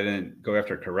reason why they didn't go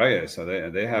after Correa. So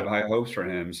they have high hopes for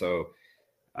him. So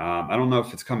I don't know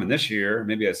if it's coming this year,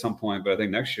 maybe at some point, but I think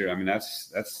next year, I mean,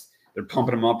 that's they're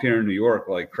pumping him up here in New York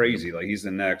like crazy. Like he's the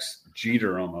next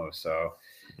Jeter almost. So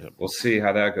we'll see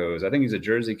how that goes. I think he's a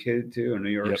Jersey kid too, a New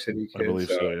York City kid. I believe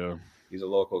so, yeah. He's a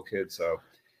local kid. So,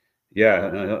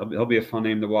 yeah, he'll be a fun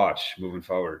name to watch moving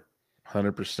forward.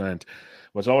 100%.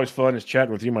 What's always fun is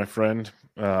chatting with you, my friend.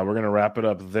 We're going to wrap it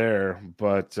up there,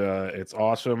 but it's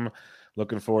awesome.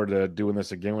 Looking forward to doing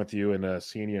this again with you and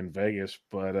seeing you in Vegas.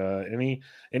 But any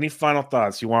final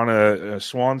thoughts? You want a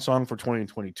swan song for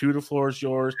 2022? The floor is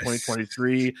yours.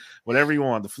 2023, whatever you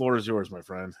want. The floor is yours, my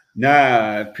friend. Nah,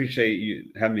 I appreciate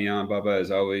you having me on, Bubba.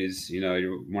 As always,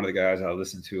 you're one of the guys I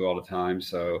listen to all the time.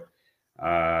 So,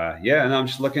 and I'm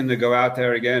just looking to go out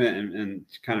there again and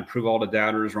kind of prove all the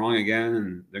doubters wrong again.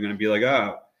 And they're going to be like,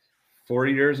 4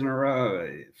 years in a row,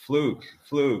 fluke.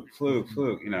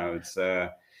 It's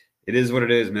it is what it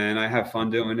is, man. I have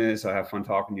fun doing this. I have fun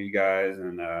talking to you guys,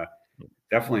 and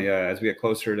definitely as we get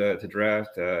closer to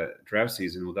draft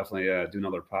season, we'll definitely do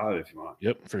another pod if you want.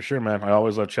 Yep, for sure, man. I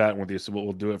always love chatting with you, so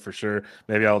we'll do it for sure.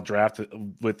 Maybe I'll draft it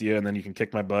with you, and then you can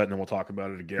kick my butt, and then we'll talk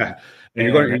about it again. And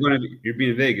you're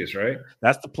being in Vegas, right?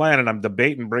 That's the plan, and I'm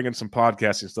debating bringing some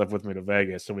podcasting stuff with me to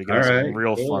Vegas, so we can have some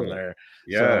real fun there.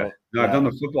 Yeah, I've done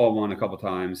the football one a couple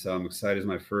times, so I'm excited. It's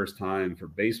my first time for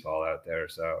baseball out there,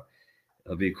 so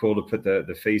it'll be cool to put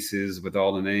the faces with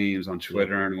all the names on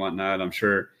Twitter and whatnot. I'm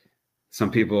sure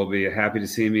some people will be happy to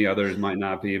see me. Others might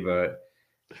not be, but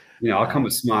I'll come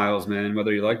with smiles, man.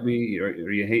 Whether you like me or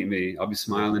you hate me, I'll be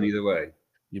smiling either way.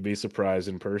 You'd be surprised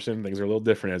in person. Things are a little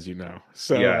different, as you know.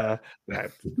 So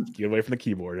get away from the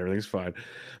keyboard. Everything's fine,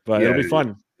 but it'll be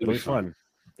fun. It'll be fun.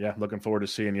 Yeah. Looking forward to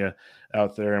seeing you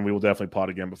out there, and we will definitely pod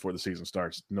again before the season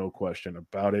starts. No question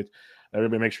about it.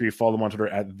 Everybody make sure you follow them on Twitter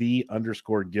at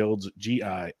 @the_Gildz,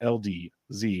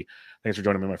 GILDZ. Thanks for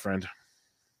joining me, my friend.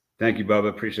 Thank you, Bubba.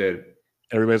 Appreciate it.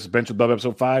 Everybody's Bench with Bubba,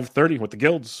 episode 530 with the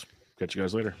Gildz. Catch you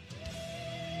guys later.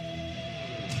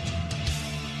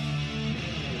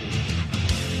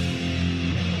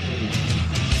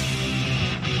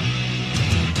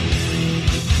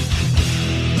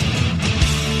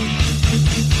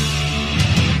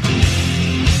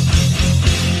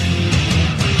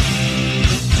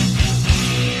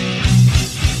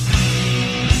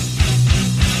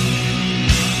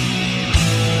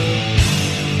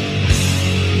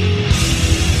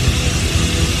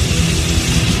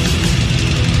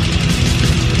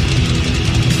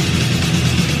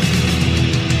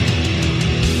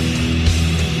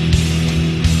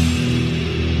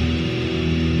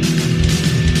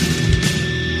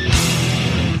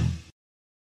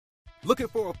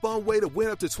 fun way to win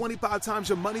up to 25 times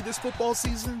your money this football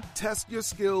season? Test your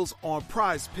skills on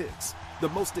Prize Picks, the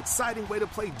most exciting way to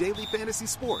play daily fantasy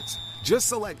sports. Just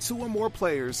select 2 or more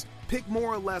players, pick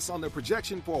more or less on their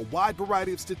projection for a wide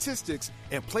variety of statistics,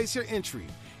 and place your entry.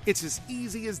 It's as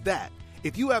easy as that.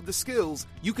 If you have the skills,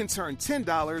 you can turn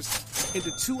 $10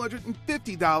 into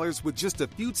 $250 with just a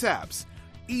few taps.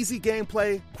 Easy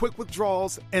gameplay, quick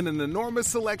withdrawals, and an enormous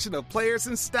selection of players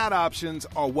and stat options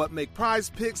are what make Prize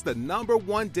Picks the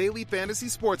 #1 daily fantasy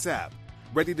sports app.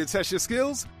 Ready to test your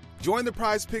skills? Join the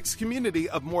Prize Picks community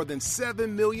of more than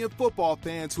 7 million football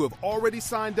fans who have already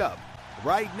signed up.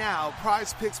 Right now,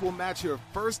 Prize Picks will match your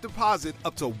first deposit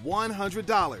up to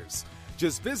 $100.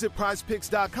 Just visit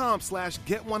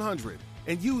prizepicks.com/get100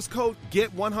 and use code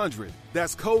GET100.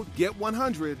 That's code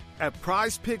GET100 at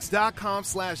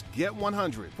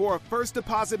prizepicks.com/get100 for a first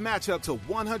deposit match up to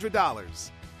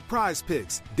 $100. Prize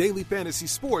Picks, daily fantasy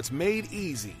sports made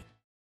easy.